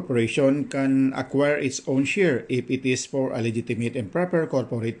stock corporation can acquire its own share if it is for a legitimate and proper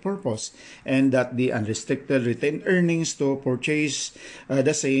corporate purpose and that the unrestricted retained earnings to purchase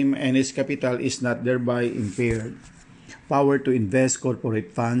the same and its capital is not thereby impaired. Power to invest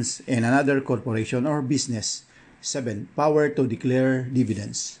corporate funds in another corporation or business. 7. Power to declare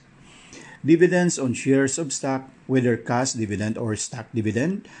dividends. Dividends on shares of stock, whether cash dividend or stock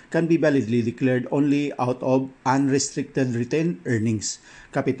dividend, can be validly declared only out of unrestricted retained earnings.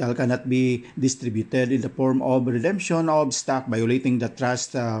 Capital cannot be distributed in the form of redemption of stock, violating the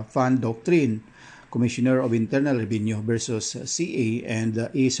trust fund doctrine. Commissioner of Internal Revenue versus CA and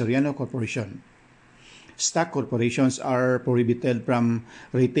A. Soriano Corporation. Stock corporations are prohibited from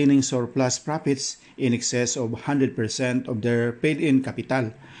retaining surplus profits in excess of 100% of their paid-in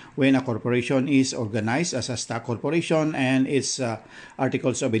capital. When a corporation is organized as a stock corporation and its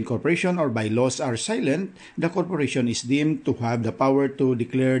articles of incorporation or bylaws are silent, the corporation is deemed to have the power to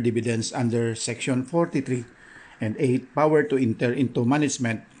declare dividends under Section 43 and 8, power to enter into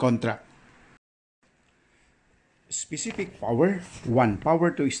management contract. Specific power: 1.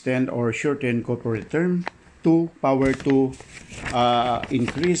 Power to extend or shorten corporate term. 2. Power to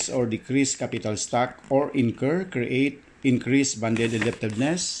increase or decrease capital stock or incur, create, increase banded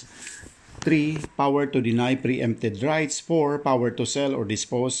indebtedness. 3. Power to deny preempted rights. 4. Power to sell or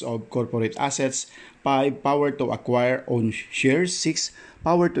dispose of corporate assets. 5. Power to acquire own shares. 6.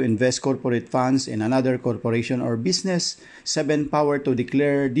 Power to invest corporate funds in another corporation or business. 7. Power to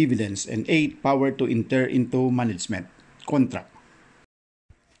declare dividends. And 8. Power to enter into management contract.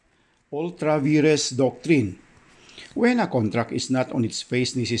 Ultra vires doctrine. When a contract is not on its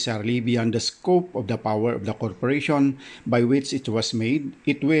face necessarily beyond the scope of the power of the corporation by which it was made,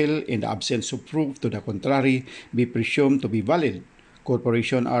 it will, in the absence of proof to the contrary, be presumed to be valid.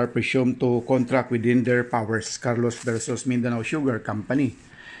 Corporations are presumed to contract within their powers. Carlos versus Mindanao Sugar Company.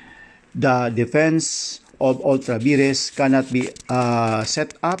 The defense of ultra vires cannot be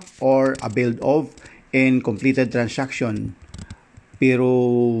set up or availed of in completed transaction.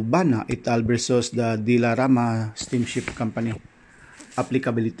 Pero Bana et al. Versus the Dilarama Steamship Company.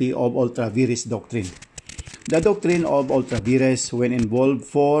 Applicability of ultra vires doctrine. The doctrine of ultra vires, when involved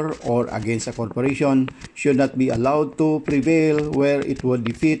for or against a corporation, should not be allowed to prevail where it would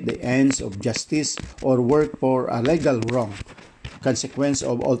defeat the ends of justice or work for a legal wrong. Consequence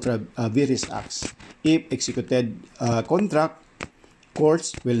of ultra vires acts. If executed contract,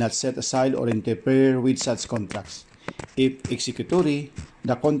 courts will not set aside or interfere with such contracts. If executory,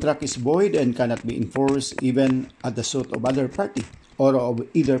 the contract is void and cannot be enforced even at the suit of other party or of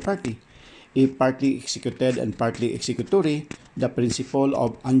either party. If partly executed and partly executory, the principle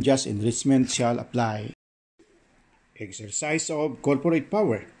of unjust enrichment shall apply. Exercise of corporate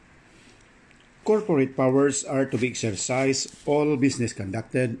power. Corporate powers are to be exercised, all business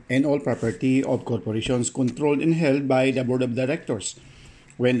conducted, and all property of corporations controlled and held by the board of directors.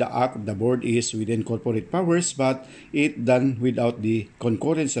 When the act of the board is within corporate powers but it done without the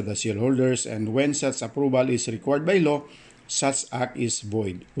concurrence of the shareholders, and when such approval is required by law, such act is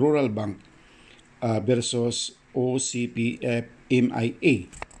void. Rural Bank versus OCPF MIA.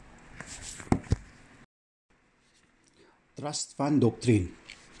 Trust Fund Doctrine.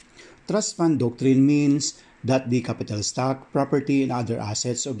 Trust Fund Doctrine means that the capital stock, property, and other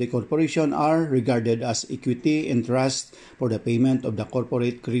assets of the corporation are regarded as equity in trust for the payment of the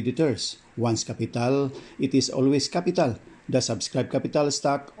corporate creditors. Once capital, it is always capital. The subscribed capital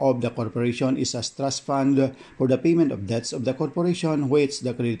stock of the corporation is a trust fund for the payment of debts of the corporation, which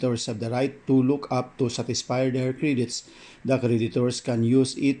the creditors have the right to look up to satisfy their credits. The creditors can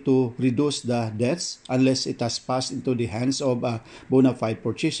use it to reduce the debts unless it has passed into the hands of a bona fide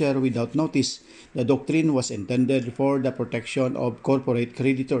purchaser without notice. The doctrine was intended for the protection of corporate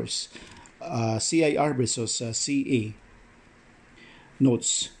creditors. CIR versus CA.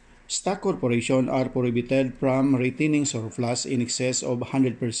 Notes. Stock corporations are prohibited from retaining surplus in excess of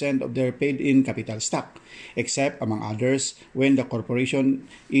 100% of their paid-in capital stock, except, among others, when the corporation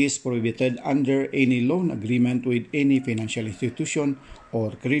is prohibited under any loan agreement with any financial institution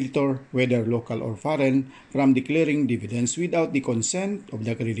or creditor, whether local or foreign, from declaring dividends without the consent of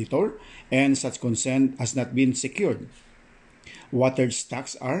the creditor, and such consent has not been secured. Watered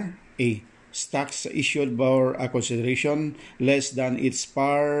stocks are: A. Stocks issued for a consideration less than its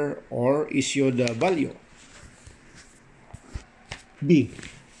par or issued value. B.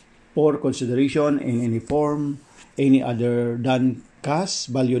 For consideration in any form, any other than cash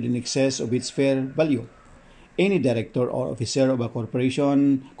valued in excess of its fair value. Any director or officer of a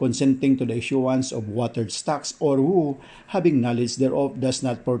corporation consenting to the issuance of watered stocks, or who, having knowledge thereof, does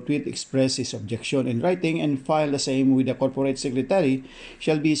not forthwith express his objection in writing and file the same with the corporate secretary,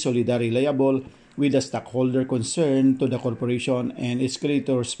 shall be solidarily liable with the stockholder concerned to the corporation and its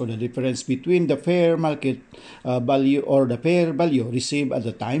creditors for the difference between the fair market value or the fair value received at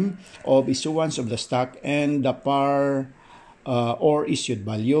the time of issuance of the stock and the par or issued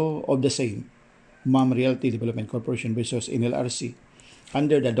value of the same. Realty Development Corporation versus NLRC.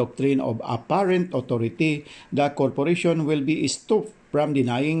 Under the doctrine of apparent authority, the corporation will be stopped from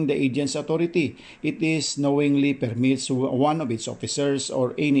denying the agent's authority. It is knowingly permits one of its officers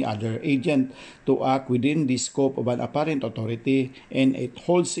or any other agent to act within the scope of an apparent authority, and it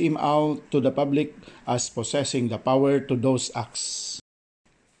holds him out to the public as possessing the power to those acts.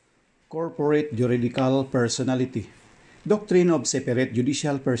 Corporate juridical personality. Doctrine of separate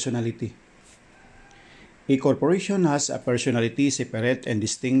judicial personality. A corporation has a personality separate and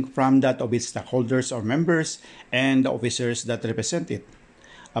distinct from that of its stockholders or members and the officers that represent it.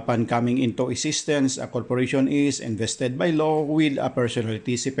 Upon coming into existence, a corporation is invested by law with a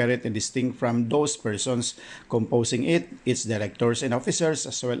personality separate and distinct from those persons composing it, its directors and officers,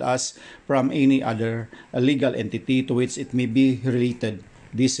 as well as from any other legal entity to which it may be related.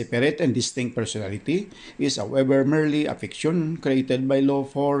 This separate and distinct personality is, however, merely a fiction created by law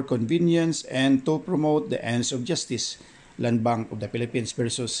for convenience and to promote the ends of justice. Land Bank of the Philippines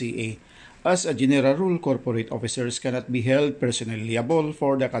versus CA. As a general rule, corporate officers cannot be held personally liable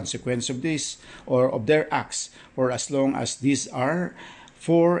for the consequence of this or of their acts for as long as these are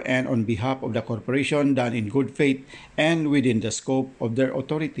for and on behalf of the corporation done in good faith and within the scope of their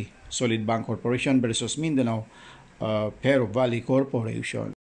authority. Solid Bank Corporation versus Mindanao, Pero Valley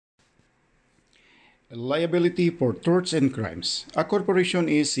Corporation. Liability for torts and crimes. A corporation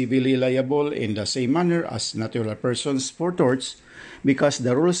is civilly liable in the same manner as natural persons for torts because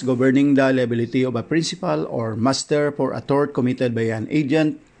the rules governing the liability of a principal or master for a tort committed by an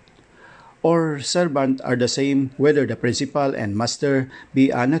agent or servant are the same whether the principal and master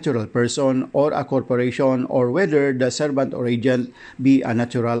be a natural person or a corporation or whether the servant or agent be a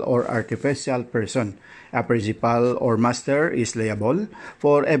natural or artificial person. A principal or master is liable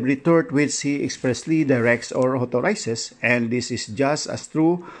for every tort which he expressly directs or authorizes, and this is just as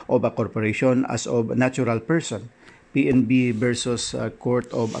true of a corporation as of a natural person. PNB versus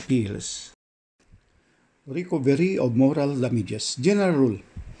Court of Appeals. Recovery of moral damages. General rule.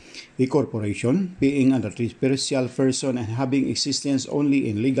 A corporation, being an artificial person and having existence only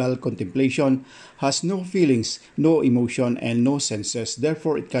in legal contemplation, has no feelings, no emotion, and no senses.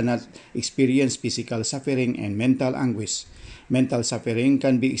 Therefore, it cannot experience physical suffering and mental anguish. Mental suffering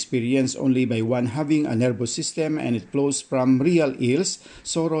can be experienced only by one having a nervous system, and it flows from real ills,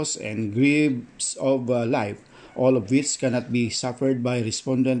 sorrows, and griefs of life, all of which cannot be suffered by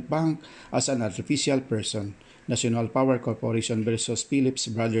respondent bank as an artificial person. National Power Corporation versus Phillips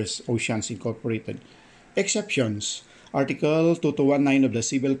Brothers Oceans Incorporated. Exceptions. Article 2219 of the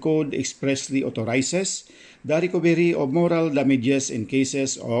Civil Code expressly authorizes the recovery of moral damages in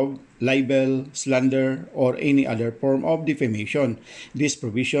cases of libel, slander, or any other form of defamation. This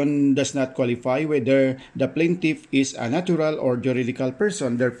provision does not qualify whether the plaintiff is a natural or juridical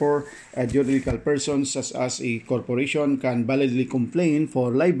person. Therefore, a juridical person such as a corporation can validly complain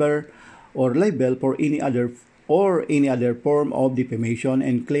for libel or libel for any other form of defamation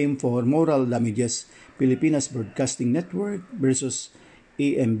and claim for moral damages. Pilipinas Broadcasting Network versus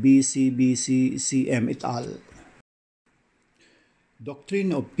AMB-CBC-CM et al.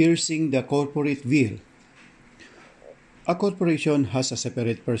 Doctrine of piercing the corporate veil. A corporation has a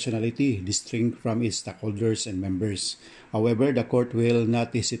separate personality, distinct from its stockholders and members. However, the court will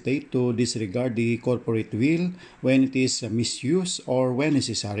not hesitate to disregard the corporate veil when it is misused or when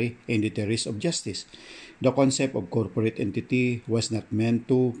necessary in the interest of justice. The concept of corporate entity was not meant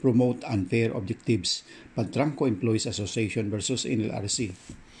to promote unfair objectives. Pantranco Employees Association versus NLRC.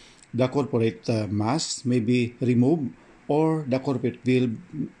 The corporate mask may be removed or the corporate veil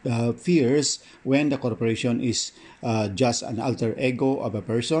fears when the corporation is just an alter ego of a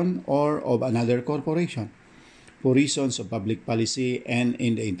person or of another corporation. For reasons of public policy and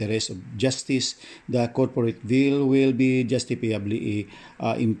in the interest of justice, the corporate veil will be justifiably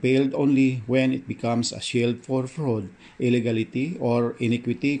impaled only when it becomes a shield for fraud, illegality, or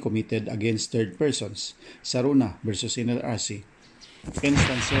iniquity committed against third persons. Saruna versus NLRC.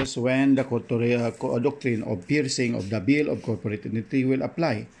 Instances when the doctrine of piercing of the veil of corporate entity will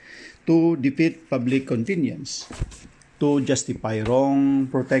apply to defeat public convenience, to justify wrong,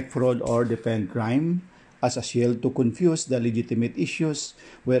 protect fraud, or defend crime, as a shield to confuse the legitimate issues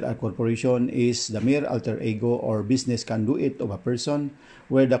where a corporation is the mere alter ego or business conduit of a person,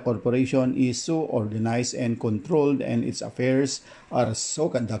 where the corporation is so organized and controlled and its affairs are so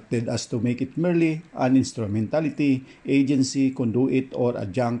conducted as to make it merely an instrumentality, agency, conduit, or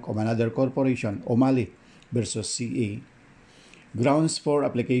adjunct of another corporation. O'Malley versus CA. Grounds for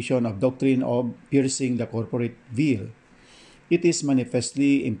application of doctrine of piercing the corporate veil. It is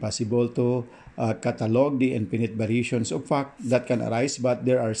manifestly impossible to catalog the infinite variations of fact that can arise, but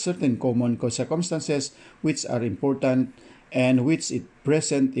there are certain common circumstances which are important and which is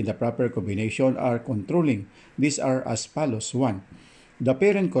present in the proper combination are controlling. These are as follows. 1. The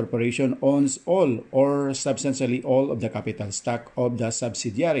parent corporation owns all or substantially all of the capital stock of the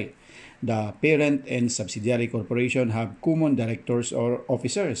subsidiary. The parent and subsidiary corporation have common directors or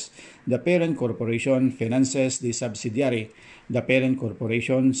officers. The parent corporation finances the subsidiary. The parent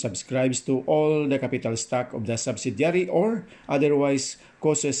corporation subscribes to all the capital stock of the subsidiary or otherwise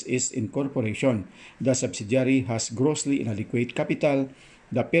causes its incorporation. The subsidiary has grossly inadequate capital.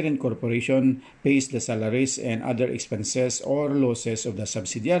 The parent corporation pays the salaries and other expenses or losses of the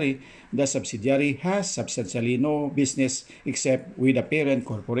subsidiary. The subsidiary has substantially no business except with the parent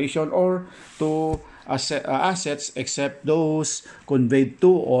corporation or to assets except those conveyed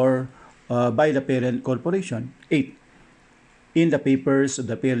to or by the parent corporation. 8. In the papers of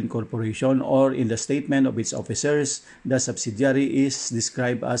the parent corporation or in the statement of its officers, the subsidiary is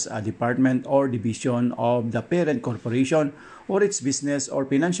described as a department or division of the parent corporation, or its business or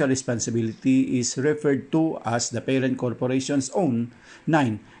financial responsibility is referred to as the parent corporation's own.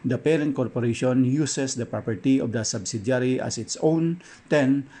 9. The parent corporation uses the property of the subsidiary as its own.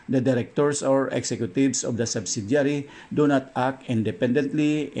 10. The directors or executives of the subsidiary do not act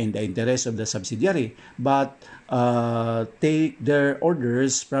independently in the interest of the subsidiary, but take their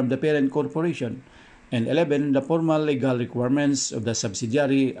orders from the parent corporation. And 11. The formal legal requirements of the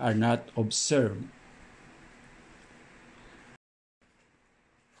subsidiary are not observed.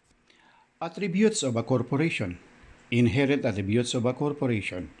 Attributes of a corporation. Inherent attributes of a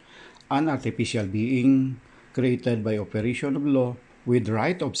corporation. An artificial being created by operation of law with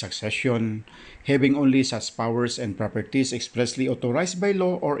right of succession, having only such powers and properties expressly authorized by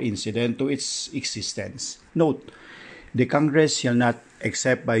law or incident to its existence. Note: the Congress shall not,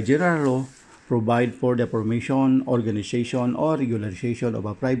 except by general law, provide for the formation, organization, or regularization of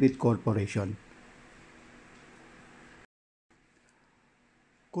a private corporation.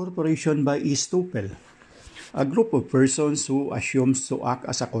 Corporation by estoppel. A group of persons who assumes to act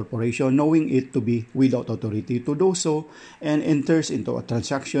as a corporation knowing it to be without authority to do so and enters into a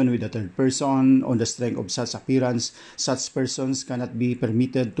transaction with a third person on the strength of such appearance. Such persons cannot be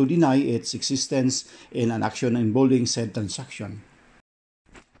permitted to deny its existence in an action involving said transaction.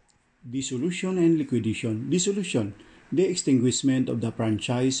 Dissolution and liquidation. Dissolution: the extinguishment of the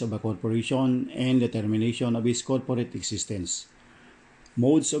franchise of a corporation and the termination of its corporate existence.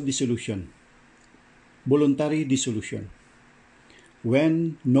 Modes of dissolution. Voluntary dissolution.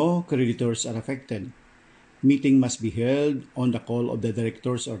 When no creditors are affected, meeting must be held on the call of the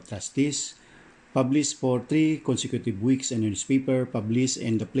directors or trustees, published for 3 consecutive weeks in a newspaper published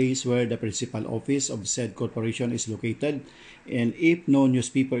in the place where the principal office of said corporation is located, and if no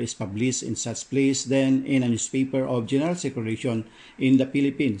newspaper is published in such place, then in a newspaper of general circulation in the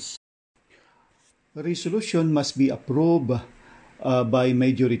Philippines. Resolution must be approved by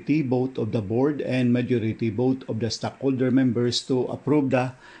majority vote of the board and majority vote of the stockholder members to approve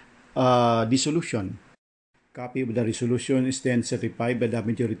the dissolution. Copy of the resolution is then certified by the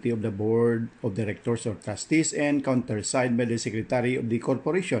majority of the board of directors or trustees and countersigned by the secretary of the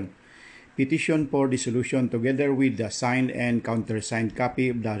corporation. Petition for dissolution together with the signed and countersigned copy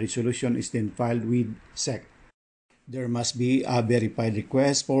of the resolution is then filed with SEC. There must be a verified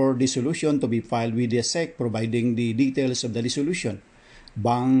request for dissolution to be filed with the SEC providing the details of the dissolution.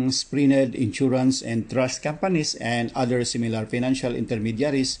 Banks, pre-need, insurance, and trust companies and other similar financial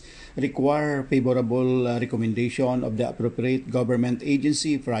intermediaries require favorable recommendation of the appropriate government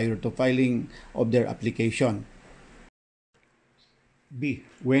agency prior to filing of their application. B.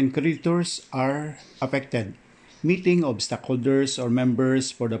 When creditors are affected, meeting of stockholders or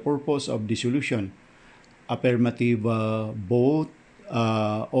members for the purpose of dissolution. Affirmative vote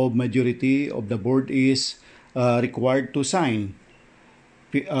of majority of the board is required to sign.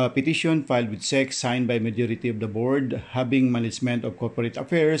 Petition filed with SEC signed by majority of the board having management of corporate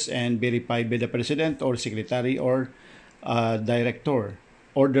affairs and verified by the president or secretary or director.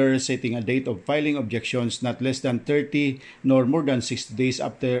 Order setting a date of filing objections not less than 30 nor more than 60 days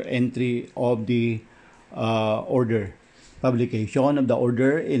after entry of the order. Publication of the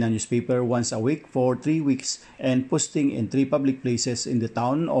order in a newspaper once a week for 3 weeks and posting in 3 public places in the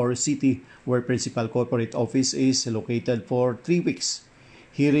town or city where principal corporate office is located for 3 weeks.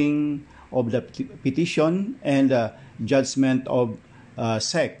 Hearing of the petition and judgment of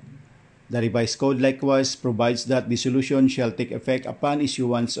SEC. The revised code likewise provides that dissolution shall take effect upon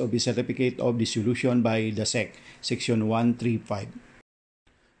issuance of the certificate of dissolution by the SEC, Section 135.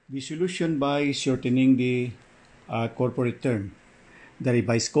 Dissolution by shortening the corporate term. The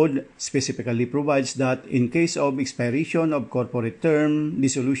revised code specifically provides that in case of expiration of corporate term,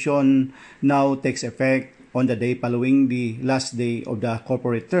 dissolution now takes effect on the day following the last day of the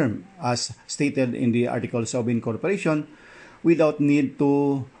corporate term, as stated in the Articles of Incorporation, without need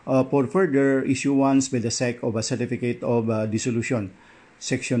to for further issuance by the SEC of a certificate of dissolution,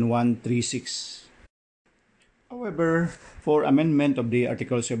 Section 136. However, for amendment of the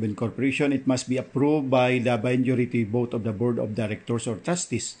Articles of Incorporation, it must be approved by the majority vote of the Board of Directors or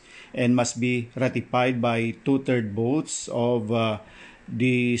Trustees and must be ratified by two-thirds votes of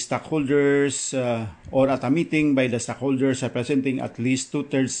the stockholders or at a meeting by the stockholders representing at least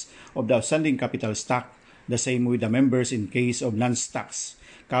two-thirds of the outstanding capital stock, the same with the members in case of non-stocks.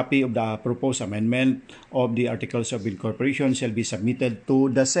 Copy of the proposed amendment of the Articles of Incorporation shall be submitted to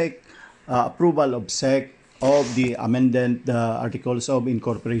the SEC. Approval of SEC of the amended Articles of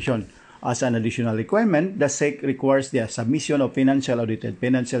Incorporation. As an additional requirement, the SEC requires the submission of audited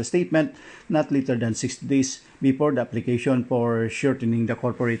financial statement not later than 60 days before the application for shortening the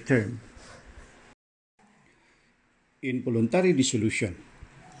corporate term. Involuntary dissolution.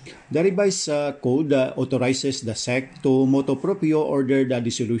 The revised code authorizes the SEC to motu proprio order the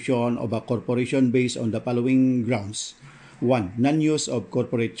dissolution of a corporation based on the following grounds. 1. Non-use of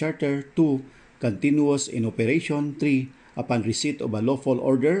corporate charter. 2. Continuous in operation. 3. Upon receipt of a lawful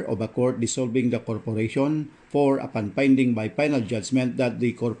order of a court dissolving the corporation. 4. Upon finding by final judgment that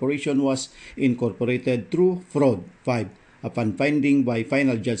the corporation was incorporated through fraud. 5. Upon finding by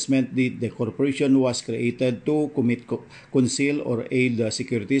final judgment that the corporation was created to commit, conceal, or aid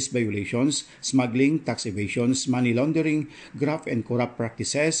securities violations, smuggling, tax evasions, money laundering, graft and corrupt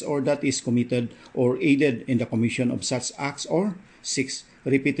practices, or that is committed or aided in the commission of such acts, or 6.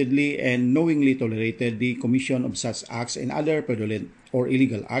 Repeatedly and knowingly tolerated the commission of such acts and other fraudulent or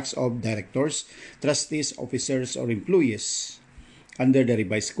illegal acts of directors, trustees, officers, or employees. Under the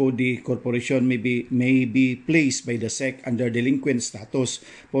revised code, the corporation may be placed by the SEC under delinquent status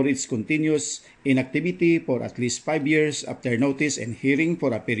for its continuous inactivity for at least 5 years after notice and hearing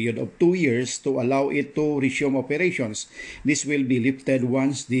for a period of 2 years to allow it to resume operations. This will be lifted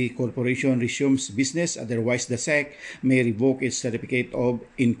once the corporation resumes business. Otherwise, the SEC may revoke its certificate of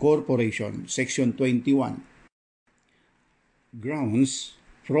incorporation. Section 21. Grounds: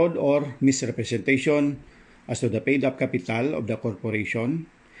 fraud or misrepresentation as to the paid-up capital of the corporation,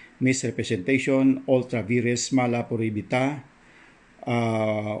 misrepresentation ultra vires mala prohibita,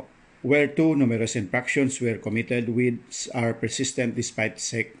 whereto numerous infractions were committed which are persistent despite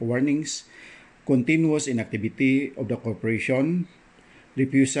SEC warnings, continuous inactivity of the corporation,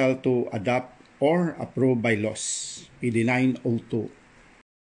 refusal to adopt or approve bylaws, PD 902.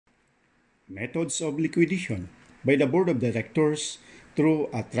 Methods of liquidation by the Board of Directors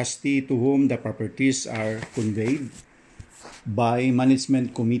through a trustee to whom the properties are conveyed, by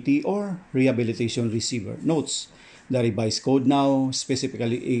management committee or rehabilitation receiver. Notes: the revised code now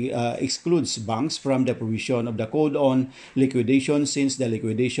specifically excludes banks from the provision of the code on liquidation, since the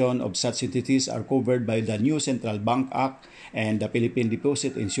liquidation of such entities are covered by the new Central Bank Act and the Philippine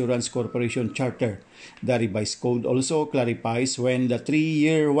Deposit Insurance Corporation Charter. The revised code also clarifies when the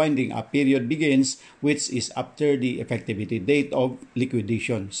 3-year winding up period begins, which is after the effectivity date of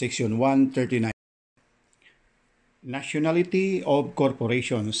liquidation. Section 139. Nationality of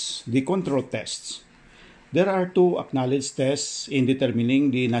corporations. The control tests. There are 2 acknowledged tests in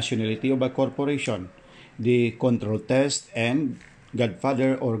determining the nationality of a corporation: the control test and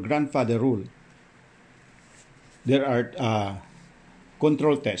godfather or grandfather rule. There are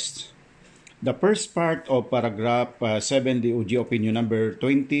control tests. The first part of paragraph 7 DOJ opinion number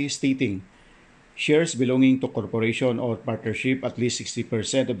 20 stating, shares belonging to corporation or partnership at least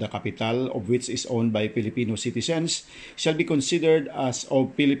 60% of the capital of which is owned by Filipino citizens shall be considered as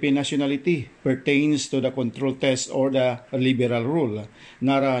of Philippine nationality, pertains to the control test or the liberal rule.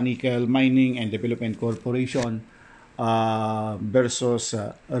 Nara Nickel Mining and Development Corporation versus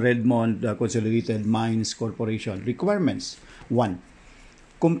Redmond Consolidated Mines Corporation. Requirements: 1.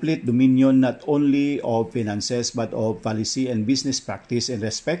 Complete dominion not only of finances but of policy and business practice in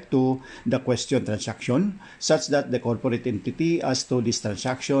respect to the question transaction, such that the corporate entity as to these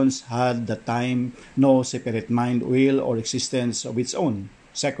transactions had the time no separate mind, will, or existence of its own.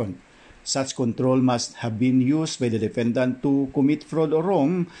 2. Such control must have been used by the defendant to commit fraud or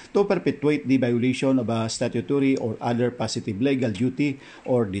wrong, to perpetuate the violation of a statutory or other positive legal duty,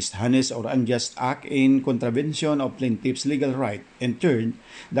 or dishonest or unjust act in contravention of plaintiff's legal right. And 3,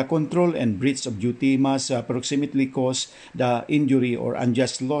 the control and breach of duty must approximately cause the injury or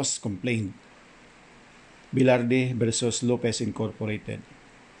unjust loss complained. Bilarde versus Lopez Incorporated.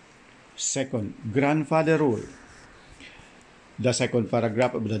 2. Grandfather rule. The second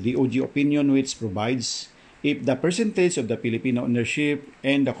paragraph of the DOJ opinion, which provides If the percentage of the Filipino ownership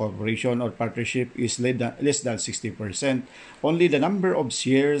in the corporation or partnership is less than 60%, only the number of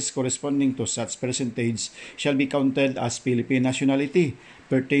shares corresponding to such percentage shall be counted as Philippine nationality,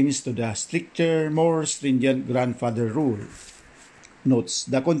 pertains to the stricter, more stringent grandfather rule. Notes: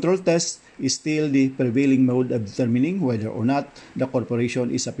 the control test is still the prevailing mode of determining whether or not the corporation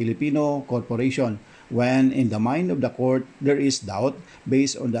is a Filipino corporation. When in the mind of the court there is doubt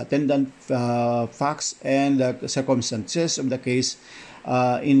based on the attendant facts and the circumstances of the case,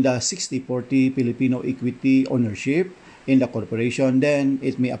 in the 60-40 Filipino equity ownership in the corporation, then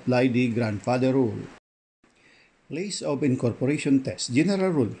it may apply the grandfather rule. Place of incorporation test.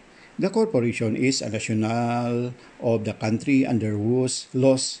 General rule: the corporation is a national of the country under whose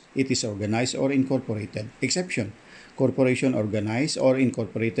laws it is organized or incorporated. Exception: corporation organized or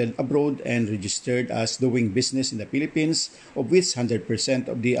incorporated abroad and registered as doing business in the Philippines, of which 100%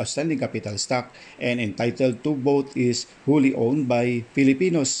 of the outstanding capital stock and entitled to vote is wholly owned by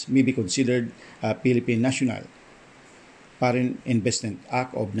Filipinos, may be considered a Philippine national. Foreign Investment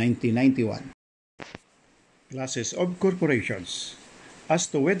Act of 1991. Classes of corporations. As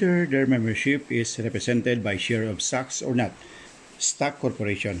to whether their membership is represented by share of stocks or not. Stock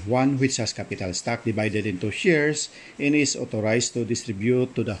corporation: one which has capital stock divided into shares and is authorized to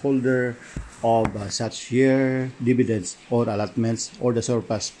distribute to the holder of such share dividends or allotments or the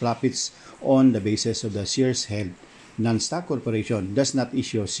surplus profits on the basis of the shares held. Non-stock corporation does not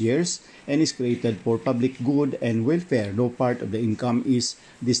issue shares and is created for public good and welfare. No part of the income is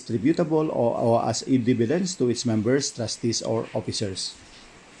distributable or as dividends to its members, trustees, or officers.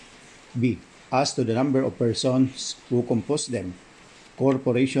 B. As to the number of persons who compose them.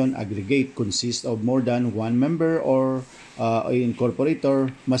 Corporation aggregate consists of more than one member or incorporator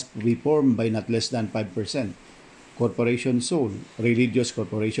must be formed by not less than 5%. Corporation sole. Religious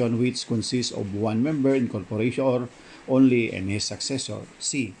corporation which consists of one member, incorporation or only and his successor.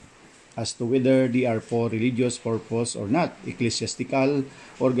 C. As to whether they are for religious purpose or not. Ecclesiastical,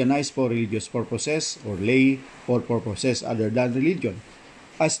 organized for religious purposes, or lay for purposes other than religion.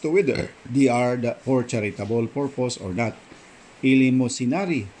 As to whether they are for charitable purpose or not.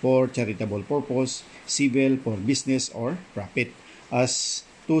 Eleemosynary, for charitable purpose, civil, for business or profit. As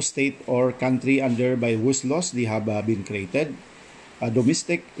to state or country under by whose laws they have been created.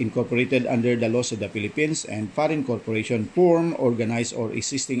 Domestic, incorporated under the laws of the Philippines, and foreign corporation formed, organized, or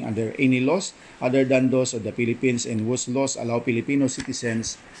existing under any laws other than those of the Philippines and whose laws allow Filipino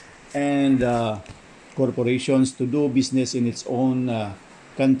citizens and corporations to do business in its own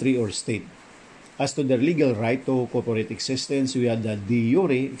country or state. As to their legal right to corporate existence, we have the de jure,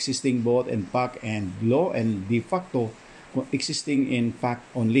 existing both in fact and law, and de facto, existing in fact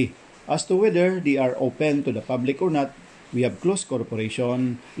only. As to whether they are open to the public or not, we have closed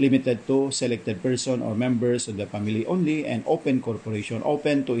corporation, limited to selected person or members of the family only, and open corporation,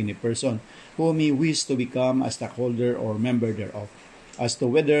 open to any person who may wish to become a stockholder or member thereof. As to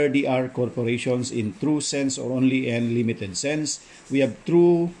whether they are corporations in true sense or only in limited sense, we have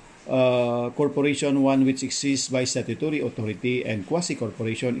true corporation, one which exists by statutory authority, and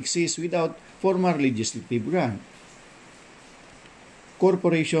quasi-corporation exists without formal legislative grant.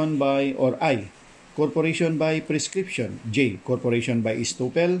 Corporation by or I. Corporation by prescription. J. Corporation by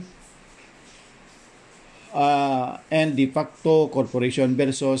estoppel. And de facto corporation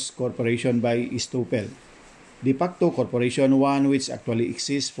versus corporation by estoppel. De facto corporation, one which actually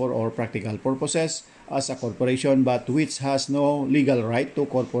exists for all practical purposes as a corporation but which has no legal right to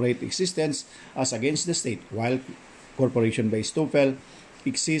corporate existence as against the state, while corporation by estoppel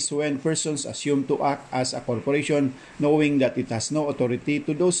exists when persons assume to act as a corporation knowing that it has no authority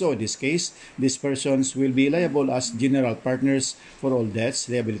to do so. In this case, these persons will be liable as general partners for all debts,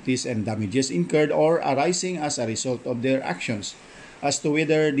 liabilities, and damages incurred or arising as a result of their actions. As to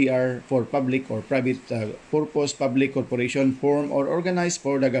whether they are for public or private purpose, public corporation formed or organized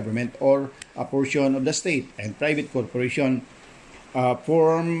for the government or a portion of the state, and private corporation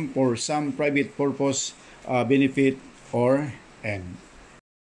formed for some private purpose, benefit, or end.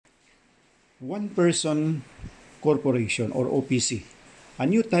 One-person corporation or OPC. A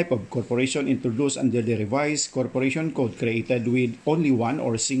new type of corporation introduced under the revised Corporation Code, created with only one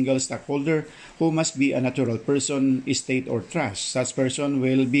or single stockholder who must be a natural person, estate, or trust. Such person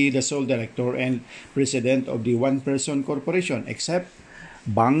will be the sole director and president of the one-person corporation, except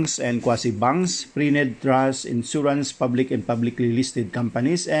banks and quasi-banks, pre-need trusts, insurance, public and publicly listed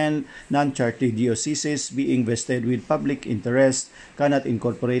companies, and non-chartered dioceses being vested with public interest cannot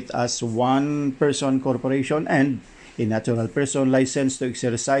incorporate as one-person corporation, and a natural person licensed to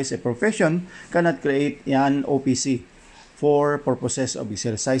exercise a profession cannot create an OPC for purposes of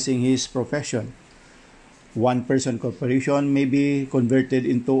exercising his profession. One-person corporation may be converted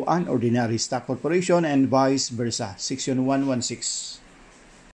into an ordinary stock corporation and vice versa. Section 116.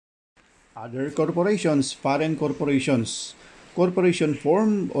 Other corporations, foreign corporations. Corporation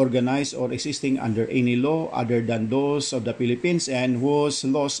formed, organized, or existing under any law other than those of the Philippines and whose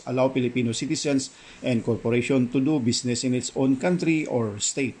laws allow Filipino citizens and corporation to do business in its own country or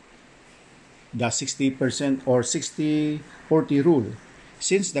state. The 60% or 60-40 rule.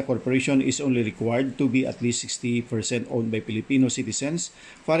 Since the corporation is only required to be at least 60% owned by Filipino citizens,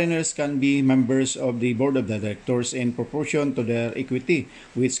 foreigners can be members of the board of directors in proportion to their equity,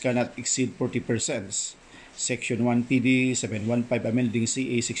 which cannot exceed 40%. Section 1 PD 715 amending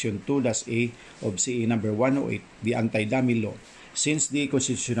CA Section 2-A of CA number 108, the Anti-Dummy Law. Since the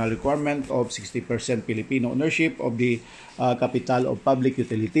constitutional requirement of 60% Filipino ownership of the capital of public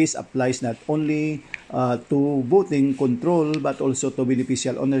utilities applies not only to voting control but also to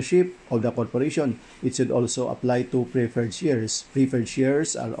beneficial ownership of the corporation, it should also apply to preferred shares. Preferred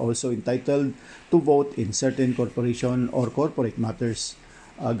shares are also entitled to vote in certain corporation or corporate matters.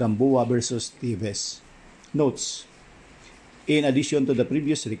 Gamboa versus Tives. Notes. In addition to the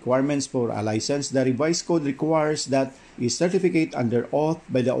previous requirements for a license, the revised code requires that a certificate under oath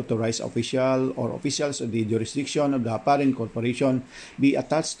by the authorized official or officials of the jurisdiction of the parent corporation be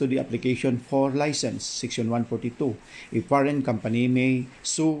attached to the application for license. Section 142. A foreign company may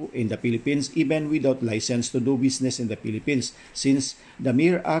sue in the Philippines even without license to do business in the Philippines, since the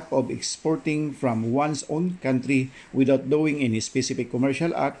mere act of exporting from one's own country without doing any specific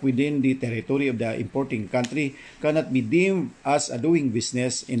commercial act within the territory of the importing country cannot be deemed as a doing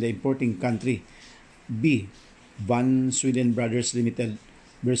business in the importing country. B. Van Sweden Brothers Limited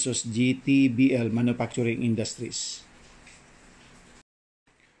versus GTBL Manufacturing Industries.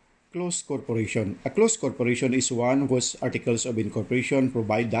 Closed corporation. A closed corporation is one whose articles of incorporation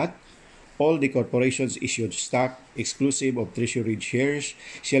provide that all the corporation's issued stock, exclusive of treasury shares,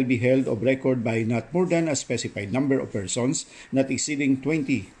 shall be held of record by not more than a specified number of persons, not exceeding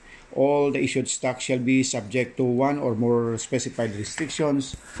 20. All the issued stock shall be subject to one or more specified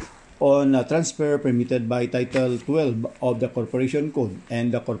restrictions on transfer permitted by Title 12 of the Corporation Code,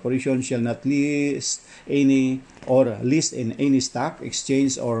 and the corporation shall not list any or list in any stock,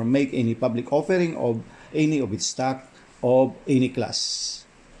 exchange, or make any public offering of any of its stock of any class.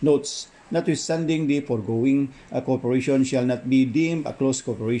 Notes. Notwithstanding the foregoing, a corporation shall not be deemed a closed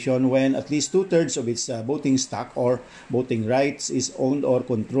corporation when at least two-thirds of its voting stock or voting rights is owned or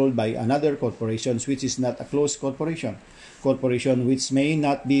controlled by another corporation which is not a closed corporation. Corporation which may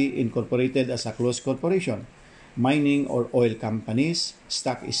not be incorporated as a closed corporation. Mining or oil companies,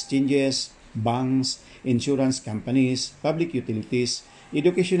 stock exchanges, banks, insurance companies, public utilities,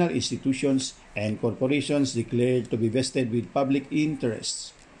 educational institutions, and corporations declared to be vested with public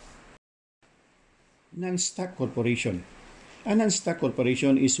interests. Non-stock corporation. A non-stock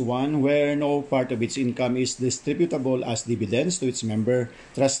corporation is one where no part of its income is distributable as dividends to its member,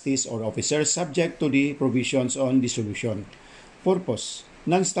 trustees, or officers subject to the provisions on dissolution. Purpose.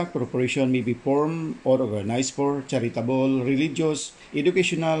 Non-stock corporation may be formed or organized for charitable, religious,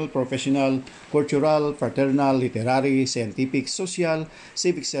 educational, professional, cultural, fraternal, literary, scientific, social,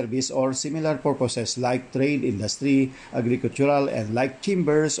 civic service, or similar purposes like trade, industry, agricultural, and like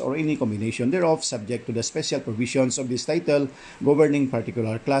chambers or any combination thereof, subject to the special provisions of this title governing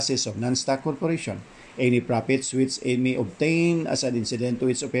particular classes of non-stock corporation. Any profits which it may obtain as an incident to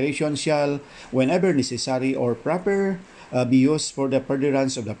its operation shall, whenever necessary or proper, be used for the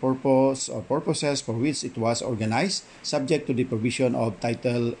furtherance of the purpose or purposes for which it was organized, subject to the provision of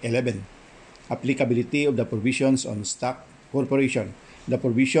Title 11. Applicability of the provisions on stock corporation. The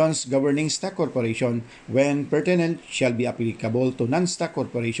provisions governing stock corporation, when pertinent, shall be applicable to non-stock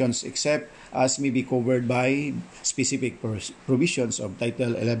corporations except as may be covered by specific provisions of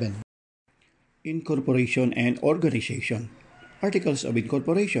Title 11. Incorporation and organization. Articles of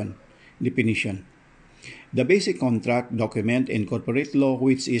incorporation. Definition. The basic contract document in corporate law,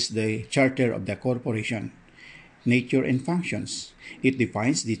 which is the charter of the corporation. Nature and functions. It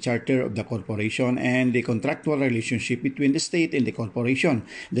defines the charter of the corporation and the contractual relationship between the state and the corporation,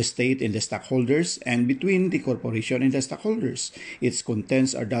 the state and the stockholders, and between the corporation and the stockholders. Its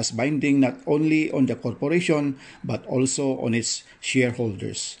contents are thus binding not only on the corporation but also on its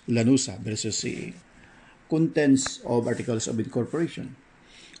shareholders. Lanusa versus CA. Contents of Articles of Incorporation.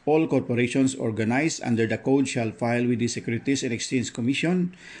 All corporations organized under the Code shall file with the Securities and Exchange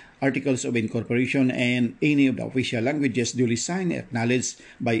Commission articles of incorporation and any of the official languages duly signed and acknowledged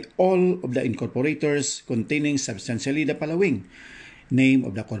by all of the incorporators, containing substantially the following: name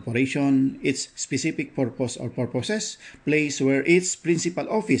of the corporation, its specific purpose or purposes, place where its principal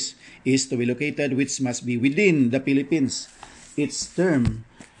office is to be located, which must be within the Philippines, its term,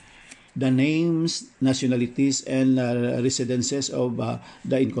 the names, nationalities, and residences of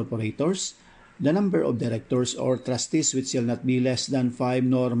the incorporators, the number of directors or trustees, which shall not be less than 5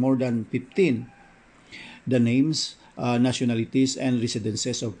 nor more than 15, the names, nationalities, and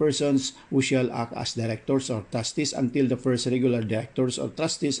residences of persons who shall act as directors or trustees until the first regular directors or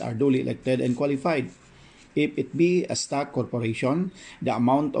trustees are duly elected and qualified. If it be a stock corporation, the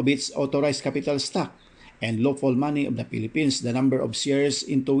amount of its authorized capital stock and lawful money of the Philippines, the number of shares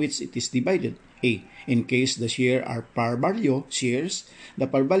into which it is divided. A. In case the share are par value shares, the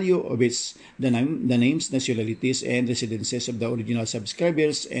par value of its the names, nationalities, and residences of the original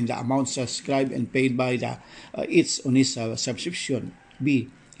subscribers and the amount subscribed and paid by its on his subscription. B.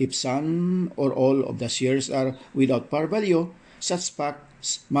 If some or all of the shares are without par value, such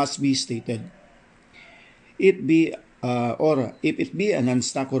facts must be stated. If it be a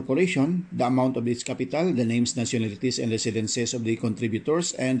non-stock corporation, the amount of its capital, the names, nationalities, and residences of the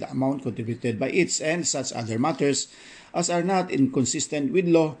contributors, and the amount contributed by its, and such other matters as are not inconsistent with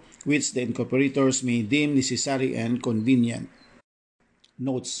law, which the incorporators may deem necessary and convenient.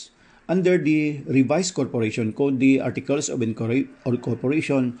 Notes: under the revised Corporation Code, the Articles of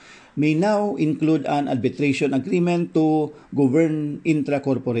Incorporation may now include an arbitration agreement to govern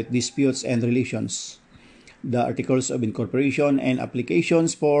intra-corporate disputes and relations. The Articles of Incorporation and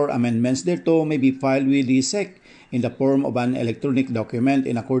applications for amendments thereto may be filed with the SEC in the form of an electronic document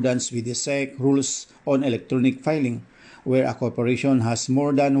in accordance with the SEC rules on electronic filing. Where a corporation has more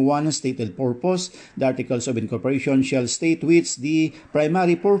than one stated purpose, the Articles of Incorporation shall state which the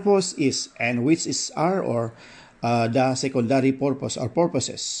primary purpose is and which are the secondary purpose or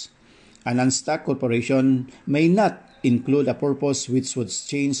purposes. A non-stock corporation may not include a purpose which would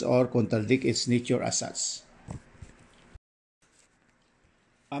change or contradict its nature as such.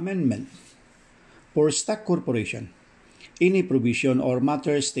 Amendment. For stock corporation, any provision or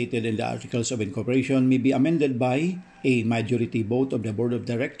matter stated in the Articles of Incorporation may be amended by A. Majority vote of the Board of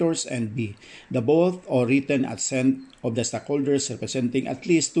Directors, and B. The vote or written assent of the stockholders representing at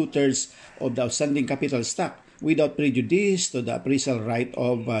least 2/3 of the outstanding capital stock without prejudice to the appraisal right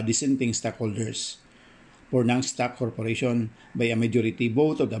of dissenting stockholders. For non-stock corporation, by a majority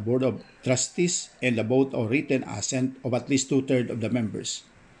vote of the Board of Trustees and the vote or written assent of at least 2/3 of the members.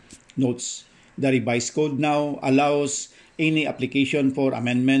 Notes: the revised code now allows any application for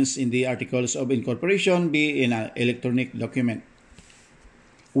amendments in the Articles of Incorporation be in an electronic document.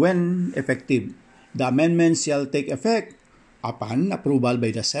 When effective, the amendments shall take effect upon approval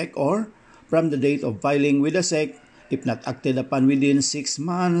by the SEC or from the date of filing with the SEC, if not acted upon within 6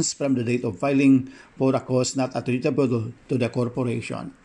 months from the date of filing for a cause not attributable to the corporation.